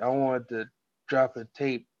shit. I wanted to drop a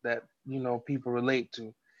tape that, people relate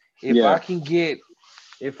to. If I Yeah, can get,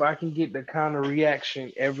 if I can get the kind of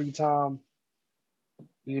reaction every time,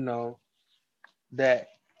 you know, that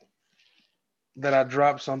I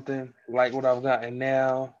drop something like what I've gotten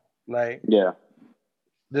now, like yeah,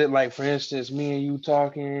 that, like for instance, me and you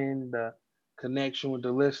talking, the connection with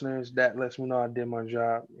the listeners, that lets me know I did my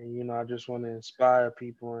job. And I just want to inspire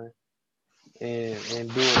people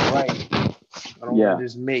and do it right. I don't want yeah, to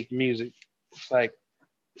just make music. It's like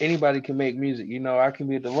anybody can make music. I can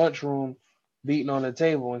be at the lunchroom beating on the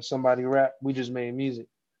table and somebody rap. We just made music.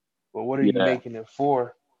 But what are you yeah. making it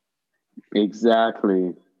for?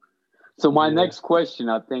 Exactly. So my Yeah, next question,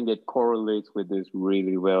 I think it correlates with this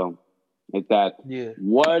really well, is that yeah,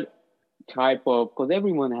 what type of, because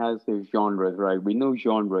everyone has their genres, right? We know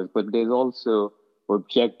genres, but there's also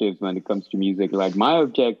objectives when it comes to music. Like my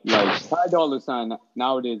object, like Ty Dolla $ign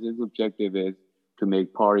nowadays, his objective is to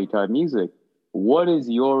make party type music. What is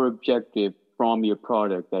your objective from your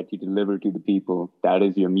product that you deliver to the people? That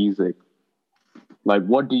is your music. Like,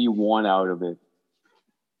 what do you want out of it?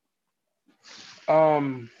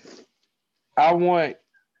 um, I want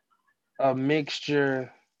a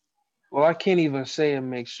mixture. Well, I can't even say a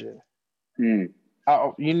mixture. Hmm.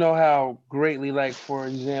 You know how greatly, like for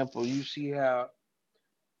example, you see how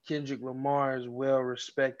Kendrick Lamar is well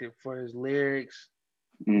respected for his lyrics,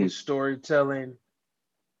 Hmm. his storytelling,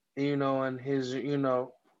 and his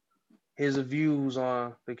views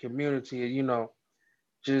on the community,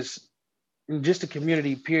 just just the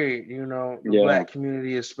community period, the Yeah, black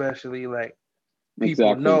community especially, like people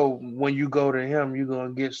exactly. know when you go to him, you're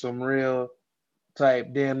gonna get some real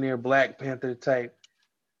type, damn near Black Panther type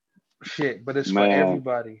shit, but it's for Man,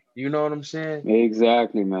 everybody. You know what I'm saying?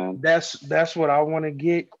 exactly, man. That's what I want to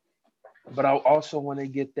get, but I also want to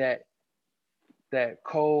get that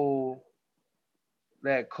cold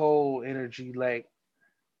that cold energy, like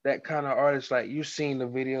that kind of artist. Like you seen the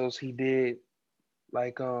videos he did,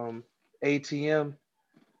 like ATM,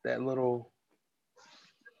 that little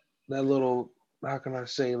that little how can I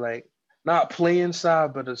say, like not playing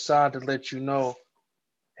side, but a side to let you know,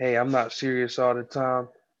 hey, I'm not serious all the time,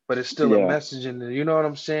 but it's still a Yeah, message in there. You know what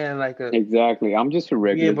I'm saying? Like a exactly. I'm just a be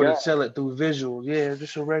regular able to guy. tell it through visuals. Yeah,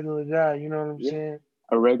 just a regular guy. You know what I'm Yeah, saying?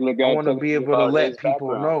 a regular I guy want to telling be you able to about his let people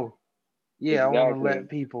background. know. Yeah, I want to Exactly. let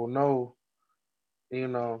people know.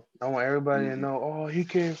 I want everybody to Mhm. know. Oh, he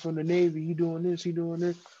came from the Navy. He doing this. He doing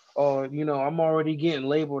this. Or I'm already getting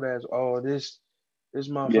labeled as, oh, this Yeah.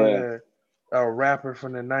 motherfucker a rapper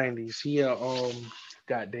from the '90s. He a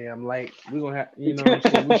goddamn like we gonna have. You know what I'm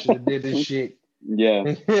saying? We should have did this shit.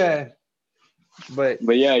 Yeah. Yeah, but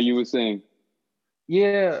But yeah, you were saying.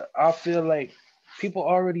 yeah, I feel like people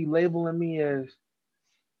already labeling me as,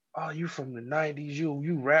 oh, you from the '90s.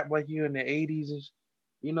 You rap like you in the '80s.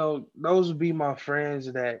 Those would be my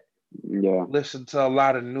friends that Yeah. listen to a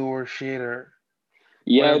lot of newer shit or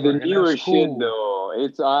Yeah, whatever, the and that's newer shit cool. though,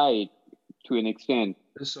 it's I to an extent.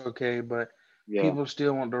 It's okay, but Yeah. people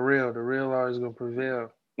still want the real. The real always gonna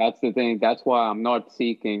prevail. That's the thing. That's why I'm not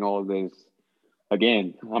seeking all this.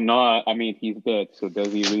 Again, I'm not. I mean, he's dead, so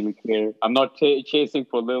does he really care? I'm not chasing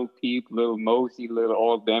for Lil Peep, Lil Mosey, Lil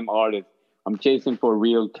all them artists. I'm chasing for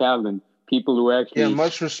real talent, people who Yeah, actually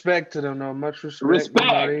much respect to them, though. Much respect.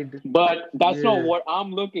 respect. They, But that's not yeah, what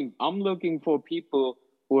I'm looking. I'm looking for people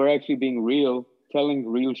who are actually being real,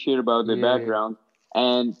 telling real shit about their yeah, background,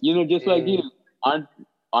 and just like you, yeah, aren't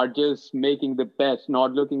are just making the best,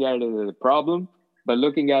 not looking at it as a problem, but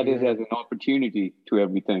looking at it yeah. as an opportunity to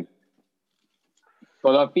everything.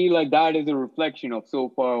 But I feel like that is a reflection of so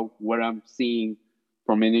far what I'm seeing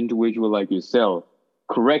from an individual like yourself.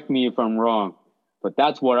 Correct me if I'm wrong, but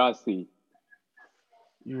that's what I see.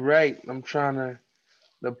 You're right. I'm trying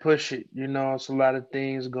to push it. It's a lot of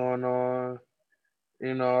things going on.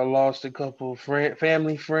 I lost a couple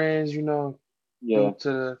family friends. Yeah, Due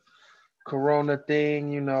to the Corona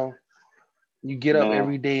thing. You get up man.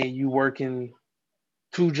 every day and you working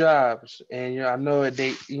two jobs, and I know it.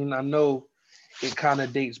 I know it kind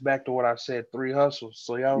of dates back to what I said, 3 hustles.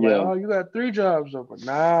 So y'all like, Yeah. oh, you got 3 jobs though. But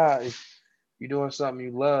nah, if you're doing something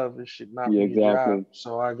you love, it should not Yeah, be a job. exactly.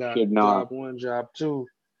 So I got Should not. job 1, job 2,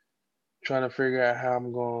 trying to figure out how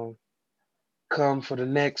I'm going to come for the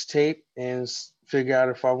next tape and figure out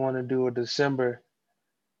if I want to do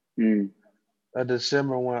Mm. a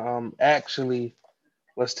December one. Actually,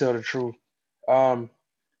 let's tell the truth. Um,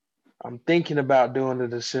 I'm thinking about doing the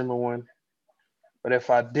December one, but if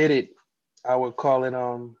I did it, I would call it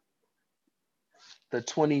the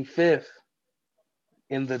 25th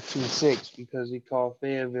in the 26 because he called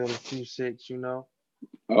Fayetteville the 26,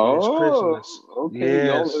 and it's Christmas. Oh, okay.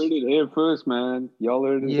 Y'all Yes, heard it here first, man. Y'all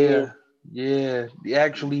heard it yeah, here. yeah.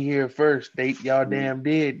 Actually, here first, y'all damn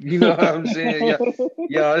did. You know what I'm saying?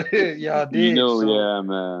 Y'all, y'all You did. know, So yeah,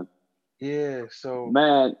 man. yeah, so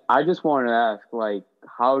Man, I just want to ask, like,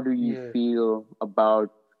 how do you yeah. feel about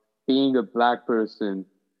being a black person,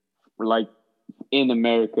 like in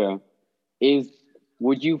America? Is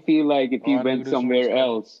Would you feel like Oh, I knew this one was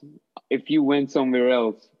coming. if you went somewhere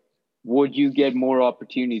else, would you get more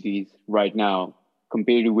opportunities right now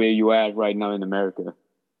compared to where you at right now in America?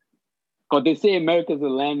 Because they say America's a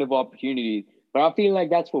land of opportunities, but I feel like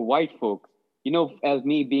that's for white folks. You know, as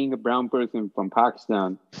me being a brown person from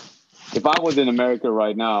Pakistan, if I was in America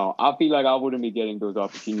right now, I feel like I wouldn't be getting those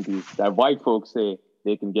opportunities that white folks say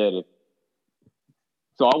they can get it.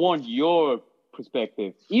 So I want your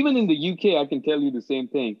perspective. Even in the UK, I can tell you the same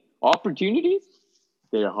thing. Opportunities,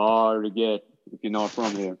 they're hard to get if you're not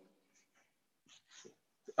from here.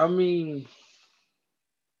 I mean,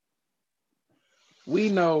 we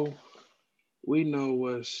know, we know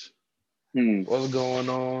Hmm. what's going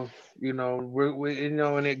on.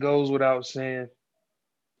 And it goes without saying.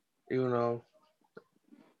 You know,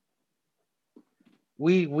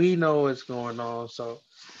 we know what's going on. So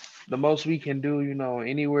the most we can do,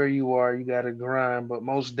 anywhere you are, you got to grind. But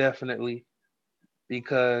most definitely,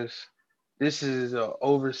 because this is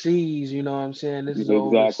overseas. You know what I'm saying? This is an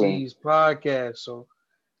Exactly. overseas podcast, so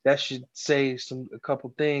that should say a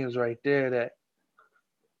couple things right there that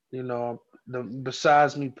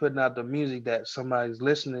besides me putting out the music that somebody's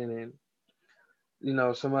listening and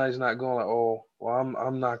somebody's not going like, oh, well,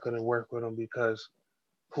 I'm not gonna work with him because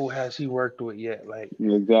who has he worked with yet? Like,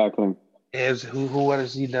 Exactly. what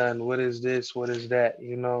has he done? What is this? What is that?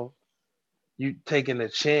 You taking a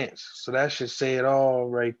chance, so that should say it all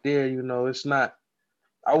right there. It's not.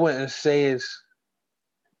 I wouldn't say it's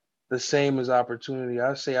the same as opportunity.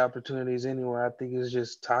 I say opportunities anywhere. I think it's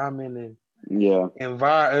just timing and Yeah.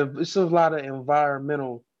 It's a lot of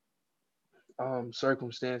environmental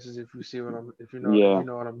circumstances. If you see what I'm, if Yeah. you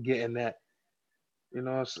know what I'm getting at.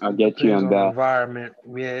 I It get you depends on on the that. environment.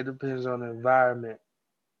 Yeah, it depends on the environment.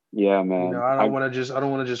 Yeah, man. I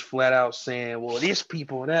don't want to just flat out saying, well, this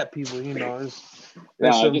people, that people. It's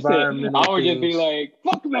Nah, I just say environmental I would just be things. like,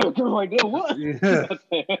 "Fuck America!" Like, yo, what? Yeah,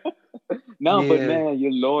 No, but yeah, man,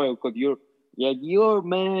 you're loyal because you're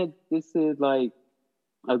man. This is like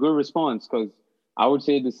a good response because I would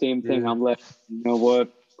say the same thing. yeah, I'm like, you know what?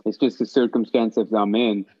 It's just the circumstances I'm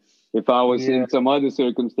in. If I was yeah. in some other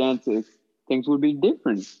circumstances, things would be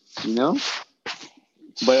different, you know.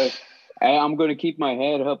 But I'm going to keep my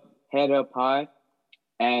head up high,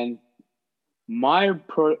 and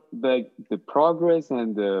the progress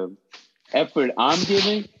and the effort I'm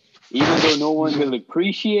giving, even though no one will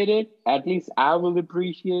appreciate it, at least I will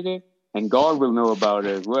appreciate it, and God will know about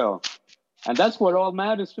it as well. And that's what all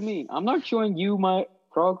matters to me. I'm not showing you my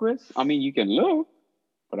progress. I mean, you can look,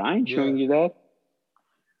 but I ain't Yeah, showing you that.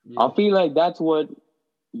 I yeah, feel like that's what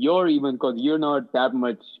you're even because you're not that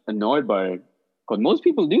much annoyed by it. Because most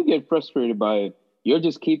people do get frustrated by it. You're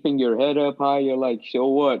just keeping your head up high. You're like, so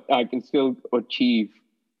what? I can still achieve.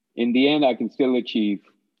 In the end, I can still achieve.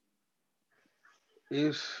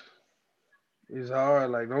 it's it's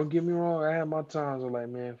hard. Like, don't get me wrong. I had my times where like,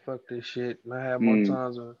 man, fuck this shit. And I had my Mm,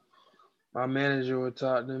 times where my manager would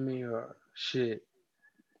talk to me or shit.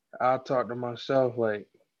 I'll talk to myself like,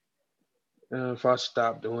 if I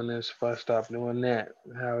stop doing this, if I stop doing that,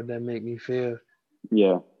 how would that make me feel?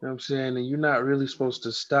 yeah, What I'm saying? And you're not really supposed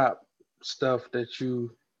to stop stuff that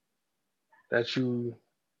you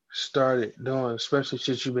started doing, especially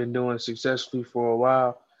shit you've been doing successfully for a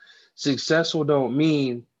while. Successful don't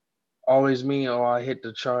always mean, oh, I hit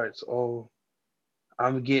the charts, oh,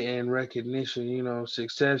 I'm getting recognition.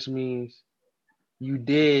 Success means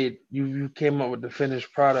you came up with the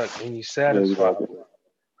finished product and you satisfied exactly. with it.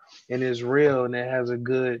 And it's real and it has a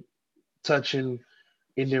good touching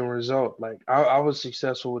ending result. Like I was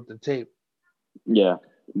successful with the tape Yeah,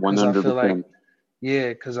 because I feel like, 100%. yeah,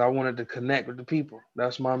 because I wanted to connect with the people.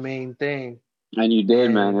 That's my main thing. And you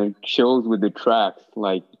did, man. And It shows with the tracks.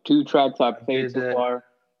 Like 2 tracks I I've played did so that. far.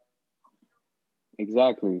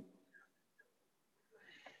 Exactly.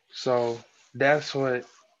 So that's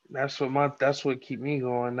what keep me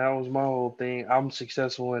going. That was my whole thing. I'm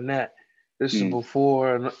successful in that. This is Mm,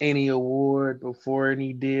 before any award, before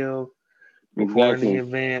any deal, before any exactly.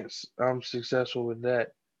 advance. I'm successful with that.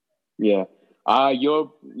 Yeah.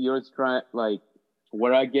 You're trying like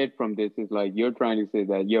what I get from this is like you're trying to say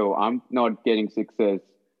that yo, I'm not getting success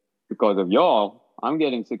because of y'all. I'm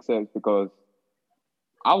getting success because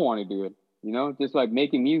I want to do it. You know, just like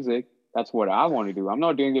making music. That's what I want to do. I'm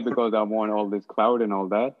not doing it because I want all this clout and all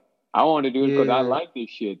that. I want to do it because I Yeah, like this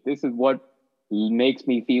shit. This is what makes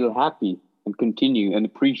me feel happy and continue and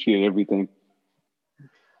appreciate everything.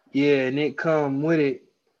 yeah, and it come with it.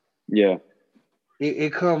 Yeah.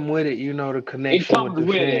 It come with it. You know, the It connection with comes the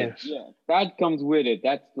with it. fans, Yeah. That comes with it.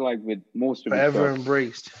 That's like with most of the forever stuff.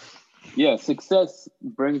 embraced. Yeah, success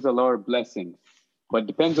brings a lot of blessings, but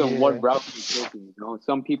depends on what Yeah, route you're taking. You know,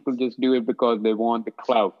 some people just do it because they want the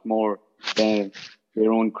clout more than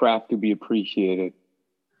their own craft to be appreciated.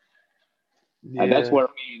 And that's yeah. what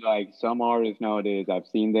I mean. Like some artists nowadays, I've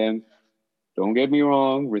seen them. Don't get me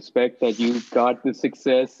wrong, respect that you got the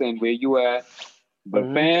success and where you at. But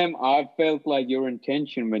Mhm, fam, I felt like your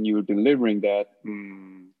intention when you were delivering that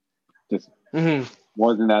just mhm.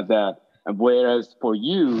 wasn't at that. And whereas for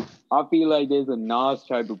you, I feel like there's a Nas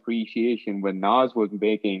type appreciation when Nas was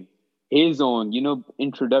making his own,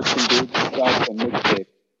 introduction baby tracks and mixtape.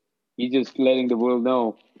 He's just letting the world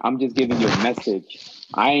know, I'm just giving you a message.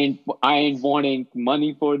 I ain't wanting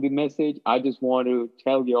money for the message. I just want to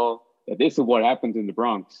tell y'all that this is what happens in the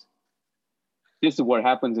Bronx. This is what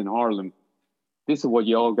happens in Harlem. This is what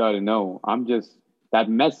y'all gotta know. I'm just that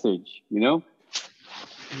message.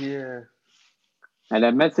 Yeah. And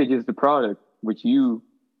that message is the product which you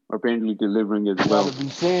are apparently delivering as You well. gotta be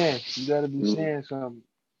saying. You gotta be Mm, saying something,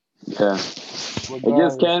 yeah. It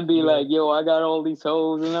just regardless. can't be Yeah. like, yo, I got all these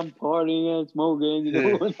hoes and I'm partying and smoking,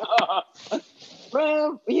 Yeah.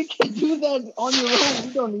 Man, you can do that on your own.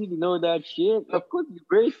 You don't need to know that shit. Of course you're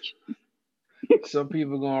rich. Some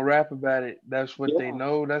people gonna rap about it. That's what they Yeah.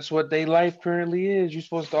 know. That's what their life currently is. You're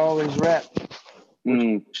supposed to always rap what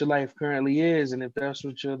Mm, your life currently is, and if that's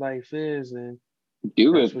what your life is, then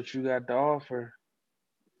do that's it. what you got to offer.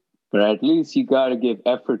 But at least you gotta give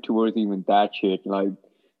effort towards even that shit. Like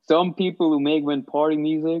some people who make when party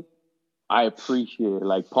music, I appreciate it.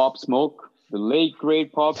 Like Pop Smoke, the late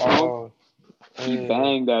great Pop Smoke, Oh, he yeah,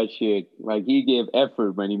 banged that shit. Like he gave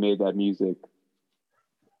effort when he made that music.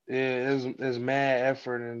 yeah. It's mad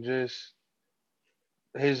effort and just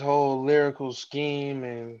his whole lyrical scheme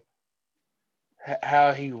and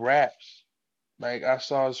how he raps. Like I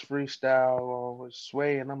saw his freestyle with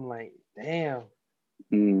Sway, and I'm like, damn.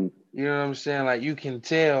 Mm, You know what I'm saying? Like you can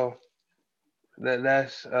tell that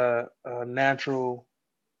that's a natural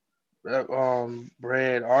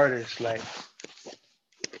bred artist. Like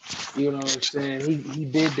you know what I'm saying? He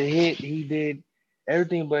did the hit, he did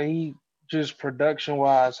everything, but he just production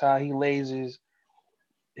wise, how he lays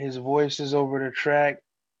his voices over the track,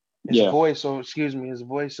 yeah, his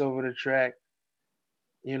voice over the track,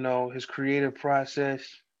 his creative process,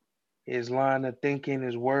 his line of thinking,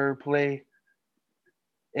 his wordplay.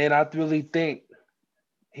 And I really think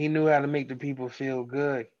he knew how to make the people feel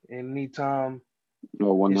good. And anytime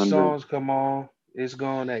no, his 100. songs come on, it's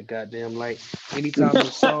gone that goddamn light. Anytime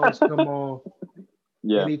his songs come on,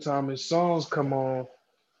 Yeah, anytime his songs come on,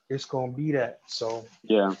 it's gonna be that. So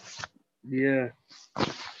yeah. yeah,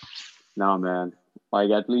 No, man.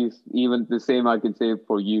 Like at least even the same I can say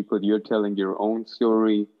for you because you're telling your own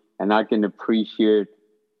story, and I can appreciate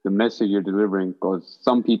the message you're delivering because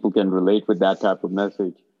some people can relate with that type of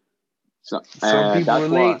message. So, some and people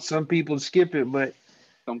that's why relate, some people skip it, but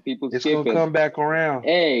some people it's skip gonna it. come back around.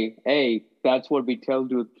 Hey, that's what we tell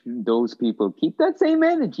to those people. Keep that same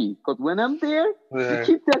energy because when I'm there, you Yeah,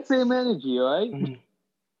 keep that same energy, all right?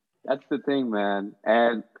 That's the thing, man.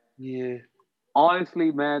 And yeah,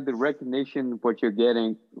 honestly, man, the recognition what you're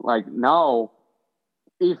getting, like now,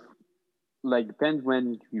 if like depends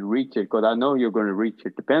when you reach it, because I know you're going to reach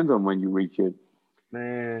it. Depends on when you reach it.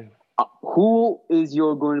 man. Who is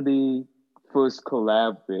you're going to be first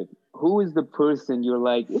collab with? Who is the person you're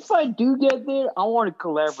like? If I do get there, I want to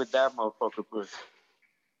collab with that motherfucker first.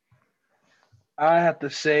 I have to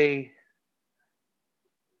say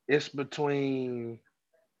it's between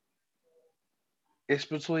it's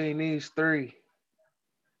between these three,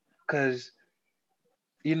 cause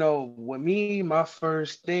with me, my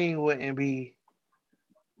first thing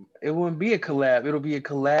it wouldn't be a collab. It'll be a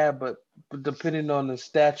collab, but depending on the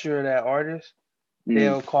stature of that artist, Mm.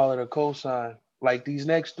 they'll call it a cosign. Like these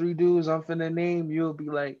next three dudes I'm finna name, you'll be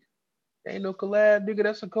like, ain't no collab, nigga,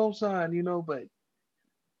 that's a cosign, you know. But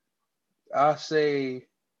I say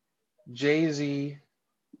Jay-Z,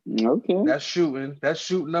 Okay. that's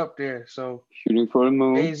shooting up there. So Shooting for the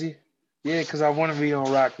moon. Jay-Z, yeah, because I want to be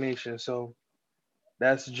on Rock Nation. So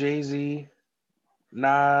that's Jay-Z,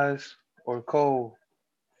 Nas, or Cole.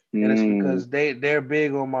 And it's Mm. because they're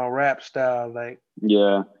big on my rap style. Like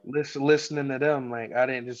Yeah. listening to them, like I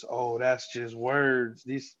didn't just that's just words.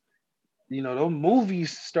 These those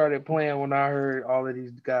movies started playing when I heard all of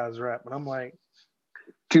these guys rap, and I'm like,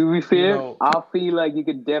 To be you fair, know, I feel like you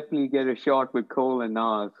could definitely get a shot with Cole and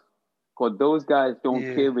Nas. Cause those guys don't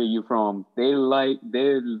yeah, care where you're from. They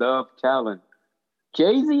love talent.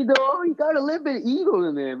 Jay Z though, he got a little bit of ego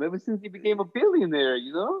in there ever since he became a billionaire.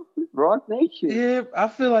 Rock Nation. yeah. I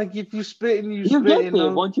feel like if you You get spitting there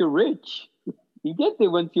though, once you're rich. You get there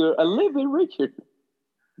once you're a little bit richer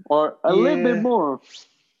or a little bit yeah, more.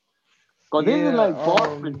 Because this is yeah, like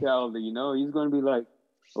boss mentality. He's going to be like,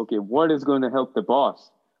 okay, what is going to help the boss?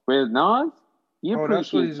 Whereas Nas, he that's what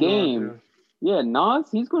appreciates he's gonna game. do. Yeah, Nas,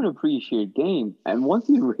 he's going to appreciate game. And once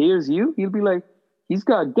he hears you, he'll be like, he's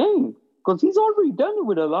got game. Because he's already done it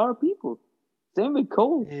with a lot of people. Same with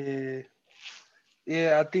Cole. Yeah,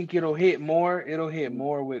 yeah. I think it'll hit more. It'll hit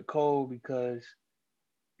more with Cole because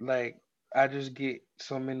like I just get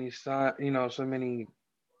so many so many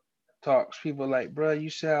talks. People like, bro, you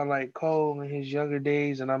sound like Cole in his younger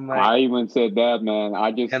days, I even said that, man.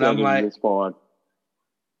 I just and said I'm it in like, this part.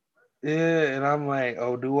 yeah, and I'm like,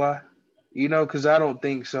 oh, do I? Because I don't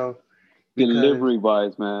think so. Because Delivery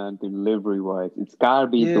wise, man, delivery wise, it's gotta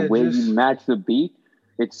be the yeah, way you just match the beat.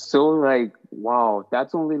 It's so like wow,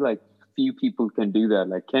 that's only like few people can do that.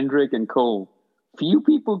 Like Kendrick and Cole, few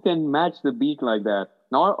people can match the beat like that.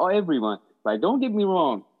 Not everyone. Like don't get me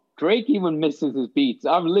wrong, Drake even misses his beats.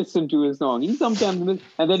 I've listened to his song. He sometimes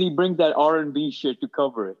and then he brings that R&B shit to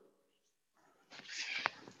cover it.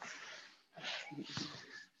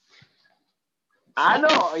 I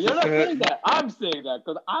know you're not saying that. I'm saying that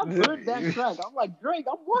because I've heard that track. I'm like Drake.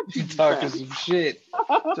 I'm you watching you, talking man. some shit,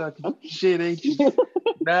 talking some shit, ain't you?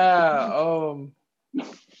 Nah,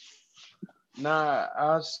 nah.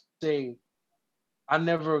 I'll say I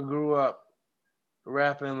never grew up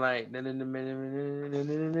rapping like or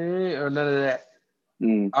none of that.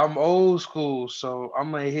 Mm, I'm old school, so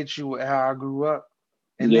I'm gonna hit you with how I grew up,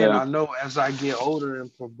 and then yeah. I know as I get older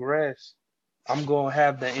and progress, I'm gonna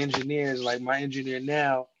have the engineers like my engineer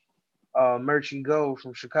now, Merchie Go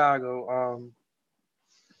from Chicago.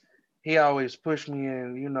 He always pushed me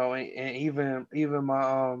in, and even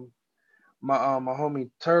my homie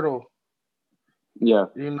Turtle, Yeah.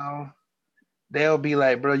 you know, they'll be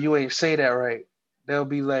like, bro, you ain't say that right. They'll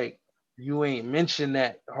be like, you ain't mention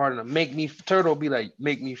that hard enough. Turtle be like,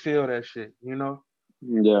 make me feel that shit.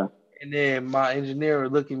 Yeah. And then my engineer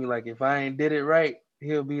would look at me like, if I ain't did it right,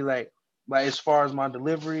 he'll be like as far as my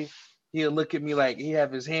delivery, he'll look at me like he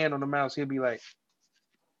have his hand on the mouse. He'll be like,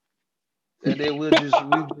 and then we'll just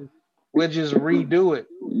redo it.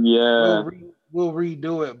 Yeah. We'll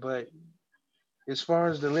redo it. But as far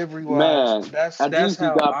as delivery wise, Man, at that's least you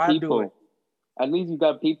how got I do it. people. At least you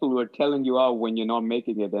got people who are telling you out when you're not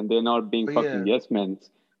making it and they're not being But fucking yeah, yes men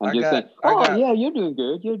and I just saying, got I oh, got yeah, you're doing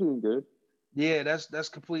good. You're doing good. yeah, that's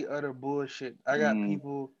complete utter bullshit. I got Mm.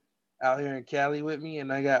 people out here in Cali with me,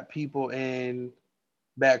 and I got people in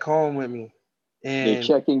back home with me. They're And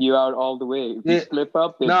checking you out all the way. If you yeah, slip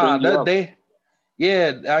up, they nah, bring you that up. they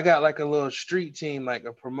yeah, I got like a little street team, like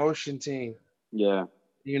a promotion team, Yeah.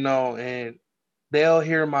 and they'll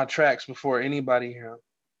hear my tracks before anybody hear them.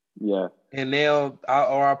 Yeah. And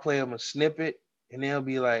I'll play them a snippet, and they'll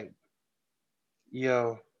be like,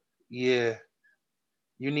 "Yo, yeah,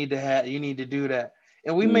 you need to do that."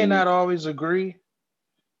 And we may Mm. not always agree,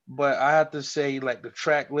 but I have to say, like the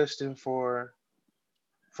track listing for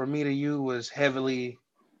me to you was heavily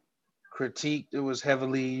critiqued. It was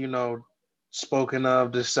heavily, spoken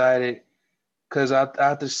of, decided. Because I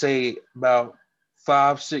have to say about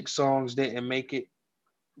 5, 6 songs didn't make it,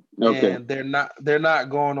 Okay. and they're not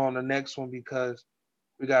going on the next one because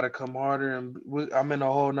we got to come harder, and I'm in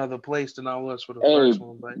a whole nother place than I was for the Hey, first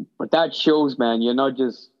one. But but that shows, man. You're not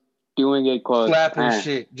just doing it cause, slapping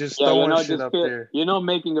shit, just yeah, you're throwing not shit just up there. you're not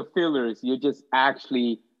making a fillers. You're just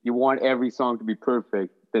actually you want every song to be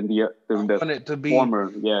perfect than I the want it to be,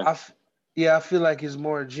 former. Yeah. I, f- yeah, I feel like it's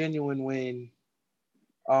more genuine when,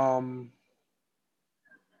 um,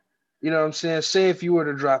 you know what I'm saying. Say if you were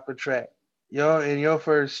to drop a track, and your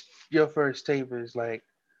first tape is like,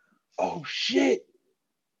 oh shit,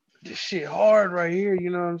 this shit hard right here. You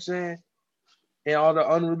know what I'm saying? And all the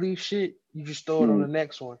unreleased shit. You just throw it on the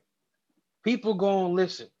next one. People gonna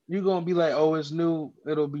listen. You're gonna be like, oh, it's new,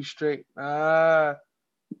 it'll be straight.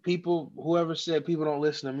 People, whoever said people don't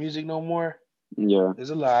listen to music no more, Yeah. is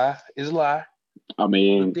a lie. Is a lie. I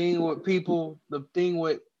mean, The thing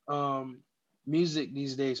with music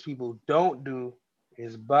these days, people don't do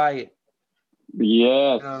is buy it.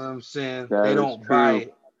 yes, You know what I'm saying? They that is don't buy true.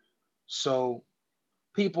 it. So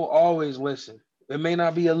people always listen. It may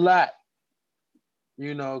not be a lot,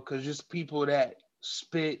 because just people that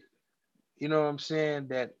spit, you know what I'm saying,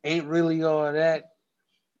 that ain't really all that.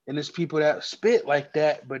 And there's people that spit like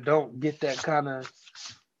that, but don't get that kind of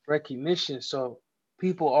recognition. So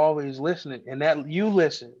people always listening, and that you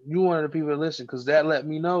listen. You one of the people that listen because that let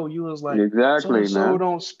me know you was like so Exactly, and so man.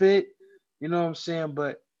 don't spit. You know what I'm saying?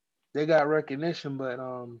 But they got recognition. But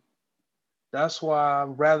that's why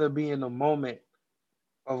I'd rather be in the moment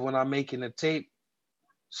of when I'm making a tape,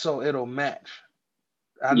 so it'll match.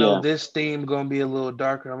 I know Yeah, this theme gonna be a little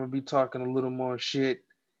darker. I'm gonna be talking a little more shit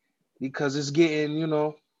because it's getting,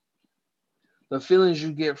 the feelings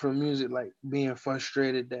you get from music, like being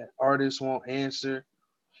frustrated that artists won't answer.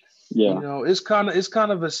 yeah. It's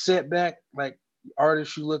kind of a setback. Like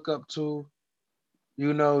artists you look up to,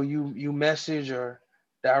 you message or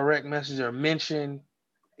direct message or mention,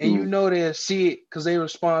 and Mm, they'll see it because they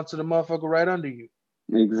respond to the motherfucker right under you.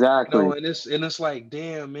 exactly. And it's like,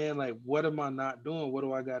 damn man, like what am I not doing? What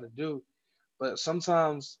do I gotta do? But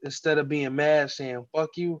sometimes instead of being mad saying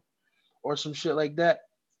fuck you or some shit like that,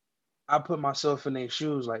 I put myself in their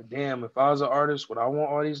shoes. Like, damn, if I was an artist, would I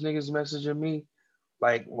want all these niggas messaging me?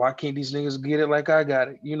 Like, why can't these niggas get it like I got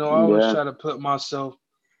it? I always Yeah. try to put myself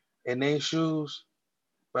in their shoes.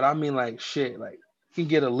 But I mean, like, shit, like, you can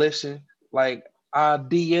get a listen. Like, I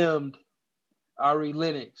DM'd Ari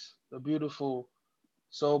Lennox, the beautiful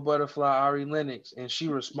Soul Butterfly Ari Lennox, and she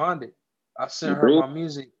responded. I sent her Really? my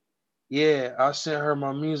music. Yeah, I sent her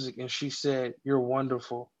my music, and she said, "You're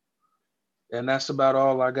wonderful." And that's about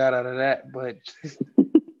all I got out of that. But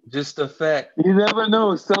just the fact, You never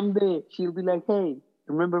know. Someday she'll be like, "Hey,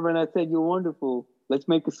 remember when I said you're wonderful? Let's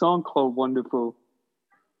make a song called Wonderful."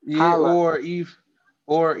 yeah, Holla.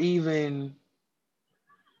 or even,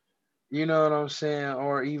 you know what I'm saying,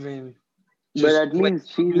 or even But just at play least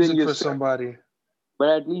she's in music your for circle. somebody. But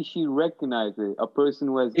at least she recognizes a person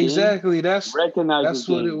who has game, Exactly. recognizes That's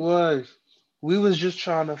what it game. was. We was just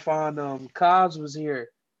trying to find Kaz was here.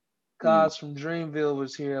 Mm, Kaz from Dreamville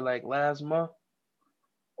was here like last month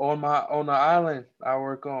on the island I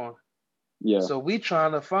work on. yeah. So we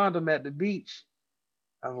trying to find him at the beach.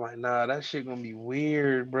 I'm like, nah, that shit gonna be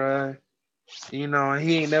weird, bruh. And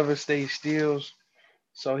he ain't never stay still.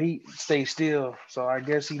 So he stay still. So I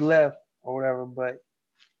guess he left or whatever. But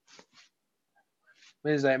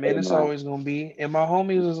it's like, Hey man, it's man. always gonna be. And my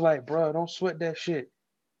homie was like, bro, don't sweat that shit.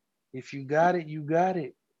 If you got it, you got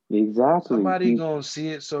it. Exactly. Somebody gonna see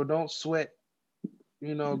it, so don't sweat.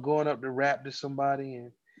 Going up to rap to somebody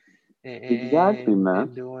and Exactly, and, man.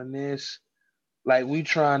 and doing this. Like we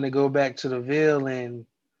trying to go back to the Ville, and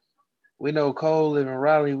we know Cole live in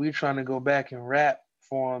Raleigh. We trying to go back and rap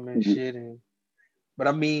for him and shit. But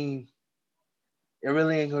I mean, it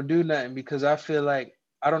really ain't gonna do nothing because I feel like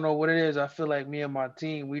I don't know what it is. I feel like me and my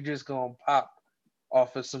team, we just gonna pop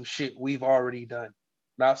off of some shit we've already done,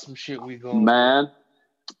 not some shit we gonna do. Man,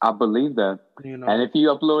 I believe that. You And know. if you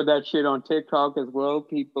upload that shit on TikTok as well,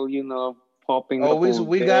 people, popping Oh, up we over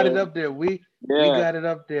we got it there. up there. We Yeah. got it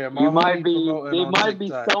up there. My You might homie be, promoting there on might be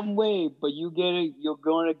TikTok. some way, but you're going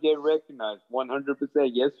to get recognized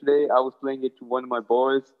 100%. Yesterday, I was playing it to one of my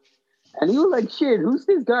boys, and he was like, shit, who's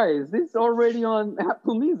this guy? Is this already on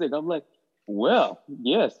Apple Music? I'm like, well,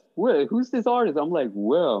 yes. Well, who's this artist? I'm like,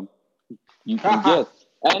 well, you can guess.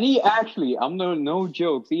 And he actually, I'm no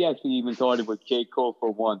jokes, he actually even thought it was J. Cole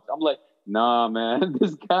for once. I'm like, nah, man,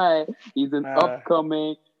 this guy, he's an Nah,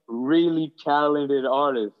 upcoming, really talented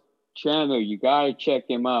artist. Channel, you gotta check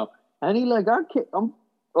him out. And he like, I'm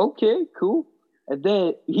okay, cool. And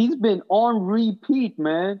then he's been on repeat,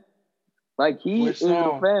 man. Like he which is a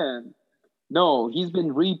song? fan. No, he's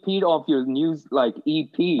been repeat of your news like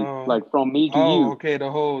EP, Oh, like from me to oh, you. okay. The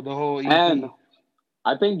whole And EP.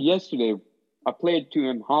 I think yesterday I played to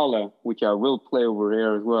him Holla, which I will play over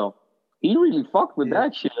here as well. He really fucked with Yeah,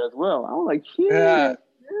 that shit as well. I was like, shit. yeah.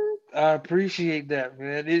 I appreciate that,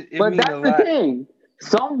 man. It But mean a that's the lot. thing.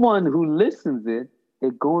 Someone who listens it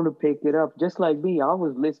is going to pick it up. Just like me, I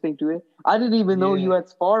was listening to it. I didn't even know you Yeah. had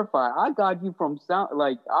Spotify. I got you from Sound.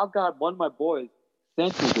 Like I got one of my boys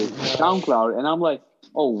sent me this No. SoundCloud, and I'm like,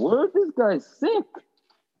 oh, word, this guy's sick.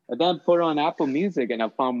 And then put on Apple Music, and I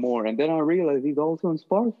found more. And then I realized he's also on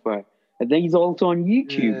Spotify, and then he's also on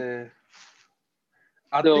YouTube. Yeah.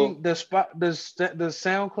 I So think the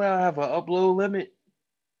SoundCloud have an upload limit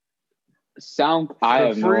I for the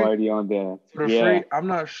have no free. idea on that. For the Yeah. free, I'm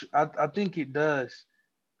not. I think it does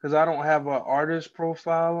because I don't have an artist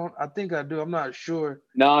profile on. I think I do. I'm not sure.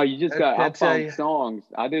 No, you just got. I That tell found you. songs.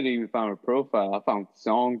 I didn't even find a profile. I found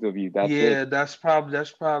songs of you. That's it. Yeah, that's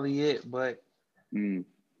probably it. But Mm.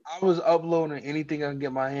 I was uploading anything I can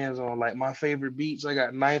get my hands on, like my favorite beats. I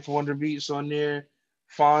got Ninth Wonder beats on there.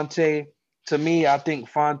 Fonte. To me, I think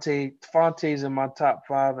Fonte's in my top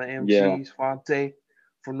five of Yeah, MCs. Fonte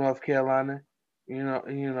from North Carolina. You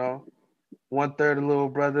know, 1/3 of Little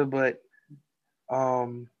Brother, but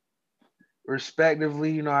um,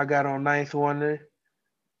 respectively, I got on Ninth Wonder.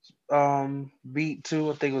 Beat two,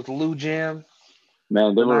 I think it was Lou Jam.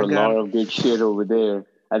 man, there Then were I a lot got of good shit over there,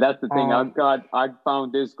 and that's the thing. um, I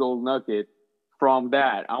found this gold nugget from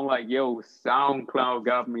that. I'm like, yo, SoundCloud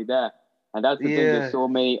got me that, and that's the thing. There's yeah, so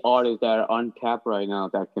many artists that are untapped right now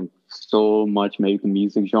that can so much make the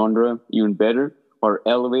music genre even better or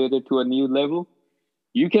elevate it to a new level.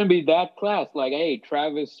 You can be that class. Like, hey,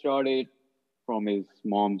 Travis started from his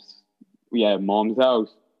mom's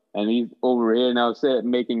house, and he's over here now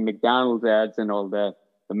making McDonald's ads and all that.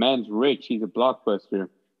 The man's rich. He's a blockbuster.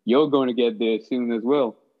 You're going to get there soon as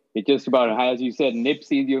well. It's just about, as you said,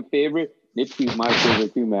 Nipsey's your favorite. Nipsey's my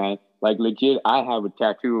favorite too, man. Like, legit, I have a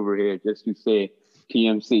tattoo over here just to say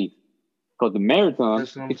TMC. Because the marathon,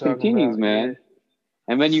 that's what I'm it talking continues, about. Yeah, man.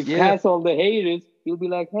 And when you yeah, pass all the haters, you'll be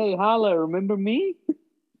like, hey, holla, remember me?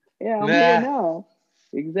 Yeah, I'm here nah, now.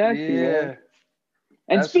 Exactly, man. yeah.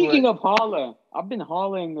 And That's speaking what. of holla, I've been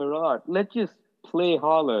hollering a lot. Let's just play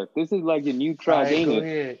holla. This is like a new All track, right, ain't go it?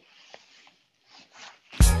 ahead.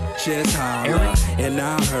 Just holla, and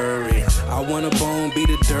I'll hurry. I want a bone, be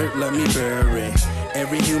the dirt, let me bury.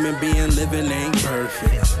 Every human being living ain't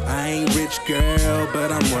perfect. I ain't rich, girl,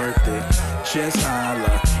 but I'm worth it. Just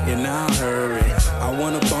holla, and I'll hurry. I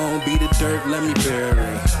want a bone, be the dirt, let me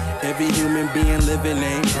bury. Every human being living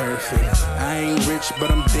ain't perfect. I ain't rich,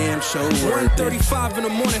 but I'm damn sure worth it. 1:35 in the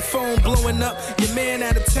morning, phone blowing up. Your man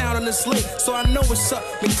out of town and it's late, so I know what's up.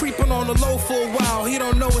 Been creeping on the low for a while, he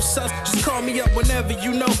don't know what's up. Just call me up whenever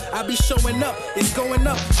you know I be showing up. It's going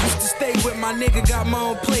up. Used to stay with my nigga, got my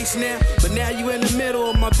own place now. But now you in the middle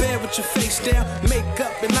of my bed with your face down.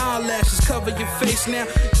 Makeup and eyelashes cover your face now.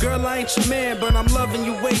 Girl, I ain't your man, but I'm loving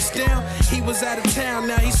you waist down. He was out of town,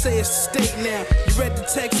 now he say it's the state now. You read the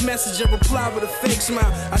text message and reply with a fake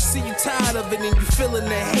smile. I see you tired of it and you feeling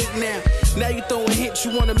the hate now. Now you throwing hits,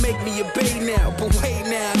 you wanna make me your bae now. But wait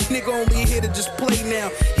now, nigga only here to just play now.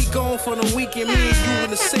 He gone for the weekend, me and you in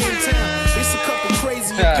the same town. It's a couple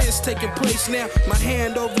crazy events taking place now. My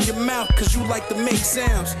hand over your mouth, cause you like to make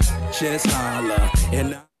sounds. Just holla,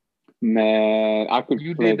 and Man, I could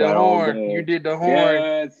You play did the that all horn. You day. did the horn.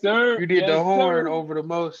 Yes, sir. You did the Yes, horn sir. over the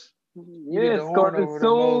most. You did Yes, the horn Scott is over the so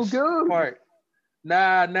most good. part.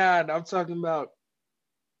 Nah. I'm talking about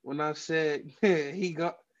when I said he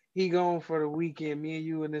gone for the weekend. Me and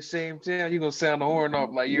you in the same town. You gonna sound the horn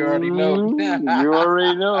off like you already know. You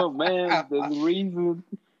already know, man. There's a reason.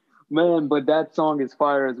 Man, but that song is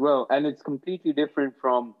fire as well. And it's completely different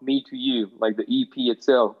from Me to You, like the EP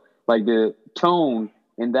itself. Like the tone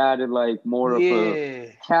in that is like more of a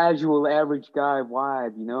Yeah. casual average guy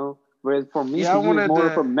vibe, you know? Whereas for Me Yeah, to You is more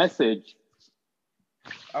of a message.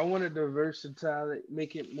 I wanted to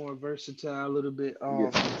make it more versatile a little bit.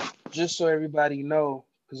 Yeah. Just so everybody know,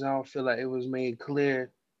 because I don't feel like it was made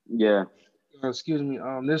clear. Yeah. Excuse me.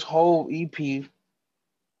 This whole EP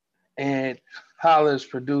and Holla is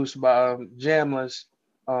produced by Jamless,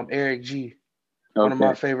 Eric G, one of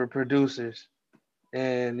my Okay. favorite producers.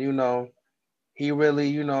 And he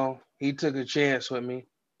really, he took a chance with me.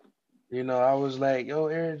 I was like, yo,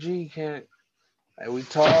 Eric G can't. Like, we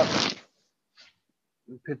talked,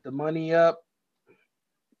 we put the money up,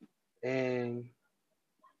 and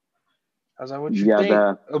I was like, what you Yeah, think?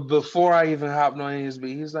 that Before I even hopped on his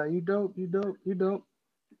beat, he's like, you dope, you dope, you dope.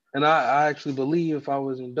 And I actually believe if I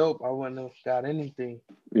wasn't dope, I wouldn't have got anything.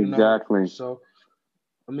 exactly. So,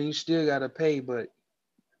 I mean, you still got to pay, but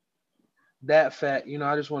that fact,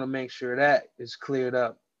 I just want to make sure that is cleared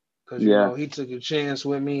up because, Yeah. he took a chance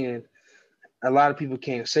with me. And a lot of people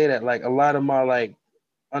can't say that. Like, a lot of my, like,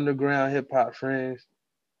 underground hip hop friends,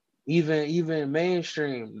 even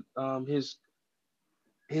mainstream, his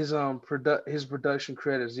production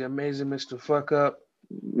credits, the amazing Mr. Fuck Up,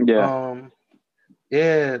 Yeah. um,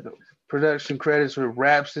 yeah, the production credits with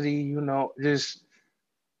Rhapsody, just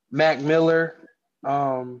Mac Miller,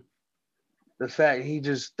 um, the fact he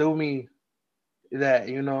just threw me that,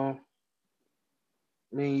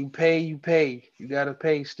 I mean, you pay. You gotta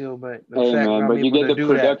pay still, but the Hey fact that man, I'm but you able get to the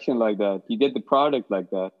do that, production like that. You get the product like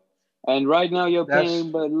that. And right now you're that's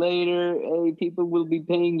paying, but later, hey, people will be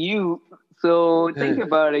paying you. So think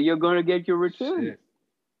about it. You're gonna get your return. shit.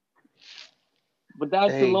 But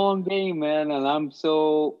that's the Hey, long game, man. And I'm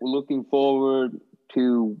so looking forward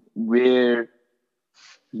to where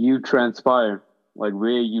you transpire, like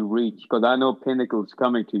where you reach. Because I know Pinnacle's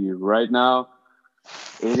coming to you right now.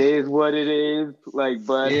 It is what it is, like,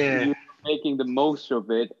 but yeah, you're making the most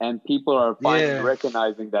of it, and people are finally yeah,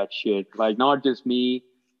 recognizing that shit. Like, not just me,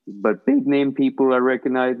 but big name people are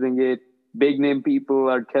recognizing it. Big name people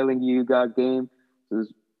are telling you got game.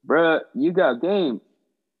 Says, bruh, you got game.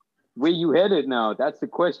 Where you headed now? That's the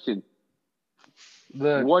question.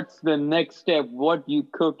 look. What's the next step? What you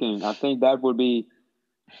cooking? I think that would be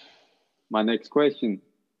my next question.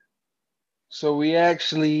 So we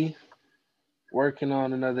actually working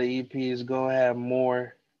on another EP. Is gonna have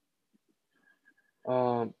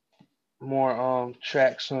um more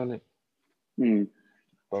tracks on it. Hmm.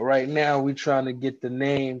 But right now we trying to get the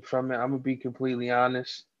name from it. I'm gonna be completely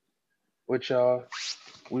honest with y'all.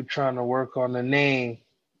 We trying to work on the name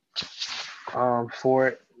for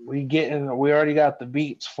it. We already got the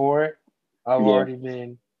beats for it. I've Yeah. already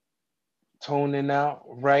been toning out,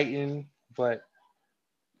 writing, but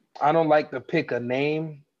I don't like to pick a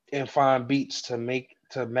name and find beats to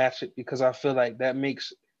match it because I feel like that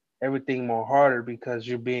makes everything more harder because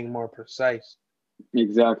you're being more precise.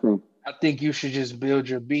 Exactly. I think you should just build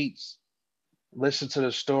your beats, listen to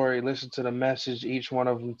the story, listen to the message each one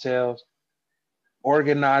of them tells,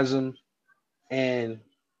 organize them, and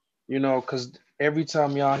because every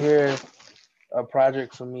time y'all hear a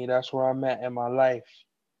project from me, that's where I'm at in my life.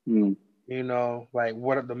 Hmm. Like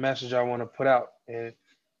what are the message I want to put out, and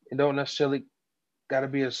it don't necessarily got to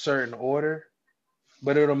be a certain order,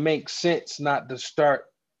 but it'll make sense not to start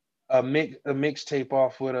a mixtape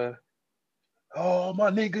off with a oh my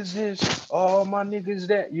niggas this, oh my niggas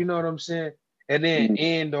that, you know what I'm saying, and then Hmm.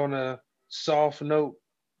 end on a soft note,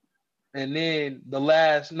 and then the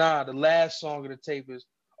last song of the tape is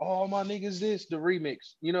oh my niggas this, the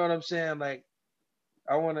remix, you know what I'm saying, like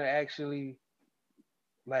I want to actually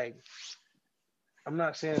like I'm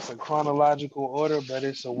not saying it's a chronological order, but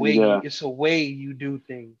Yeah. it's a way you do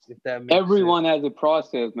things, if that makes sense. Everyone has a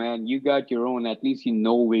process, man. You got your own. At least you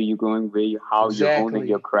know where you're going, how you're owning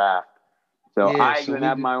your Exactly. craft. So Yeah. I So even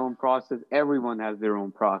have my own process. Everyone has their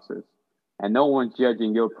own process, and no one's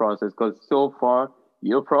judging your process because so far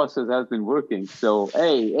your process has been working. So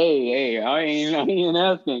hey, I ain't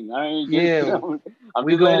asking. I ain't just yeah, I'm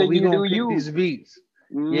just letting we you gonna do pick these you. beats.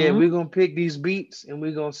 Yeah, Hmm. we're gonna pick these beats and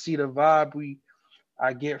we're gonna see the vibe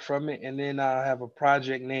I get from it, and then I'll have a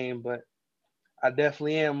project name. But I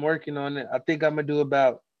definitely am working on it. I think I'm gonna do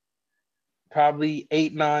about probably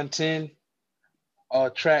 8, 9, 10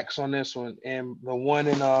 tracks on this one, and the one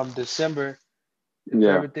in December. If Yeah.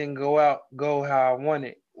 everything go how I want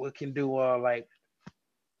it, we can do like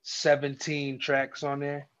 17 tracks on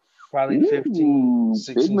there, probably 15, Ooh,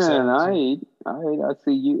 big 16, man. 17. I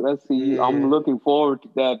see you. I see you. I'm Yeah, looking forward to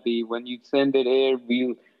that. B. When you send it here,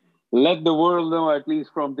 we'll let the world know, at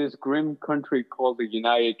least from this grim country called the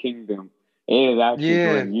United Kingdom. It is actually yeah,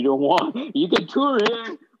 grim. You don't want, you can tour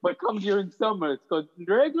here, but come during summers because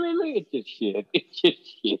regularly it's just shit. It's just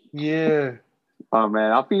shit. yeah, Oh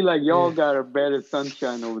man, I feel like y'all yeah. got a better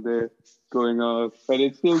sunshine over there going on, but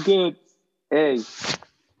it's still good. Hey,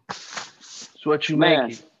 It's what you make man,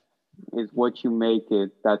 it. it's what you make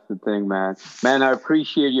it. That's the thing, man. Man, I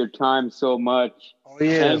appreciate your time so much. Oh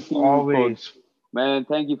yeah, Thank you for always. Man,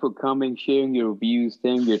 thank you for coming, sharing your views,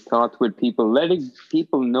 sharing your thoughts with people, letting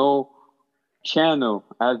people know Channel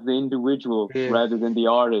as the individual Yeah, rather than the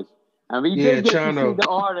artist. And we yeah, did get to see Chano. the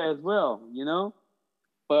art as well.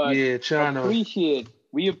 But Yeah, Chano.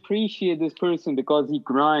 we appreciate this person because he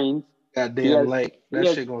grinds. He Goddamn has light. he That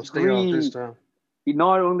has shit gonna stay off this three. time. He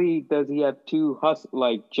not only does he have two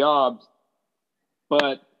jobs,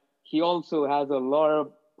 but he also has a lot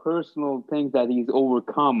of personal things that he's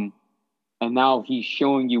overcome, and now he's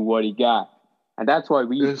showing you what he got, and that's why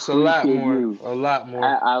we It's a lot appreciate more. you A lot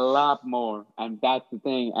more. a lot more. And that's the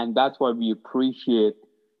thing, and that's why we appreciate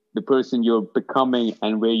the person you're becoming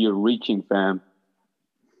and where you're reaching, fam.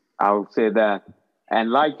 I'll say that.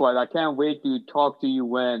 And likewise, I can't wait to talk to you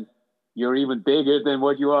when you're even bigger than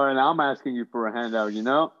what you are, and I'm asking you for a handout.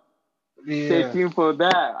 Stay Yeah, tuned for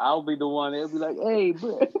that. I'll be the one. It'll be like, hey,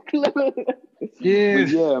 bro. But yeah,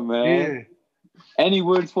 yeah, man. yeah. Any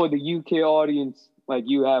words for the UK audience, like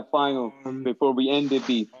you have final Um, before we end it,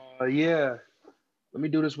 B? yeah. Let me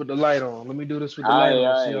do this with the light on. Let me do this with the light Aye,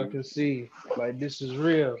 on so y'all aye. can see. Like this is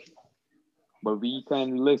real. but we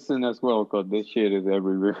can listen as well because this shit is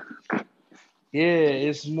everywhere. Yeah,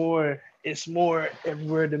 it's more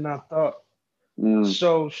everywhere than I thought. Mm,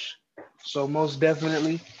 So most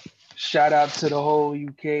definitely, shout out to the whole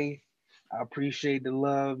UK. I appreciate the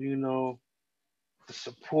love, the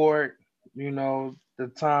support, the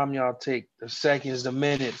time y'all take, the seconds, the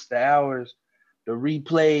minutes, the hours, the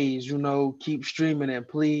replays, keep streaming it,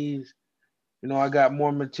 please. I got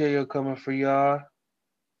more material coming for y'all.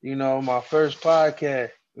 My first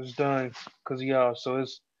podcast was done because of y'all. So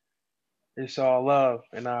it's all love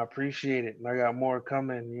and I appreciate it. And I got more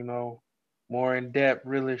coming, more in depth,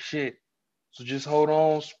 realer shit. So just hold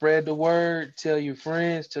on, spread the word, tell your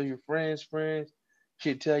friends, friends.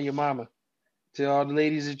 Shit, tell your mama. Tell all the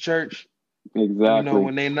ladies at church, exactly.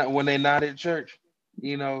 when they not at church,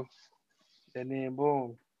 you know, and then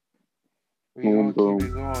boom, we Boom, gonna keep boom.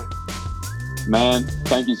 it going. Man,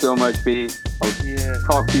 thank you so much, Pete. I'll Yeah.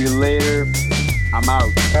 talk to you later. I'm out. All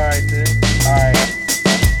right then. All right.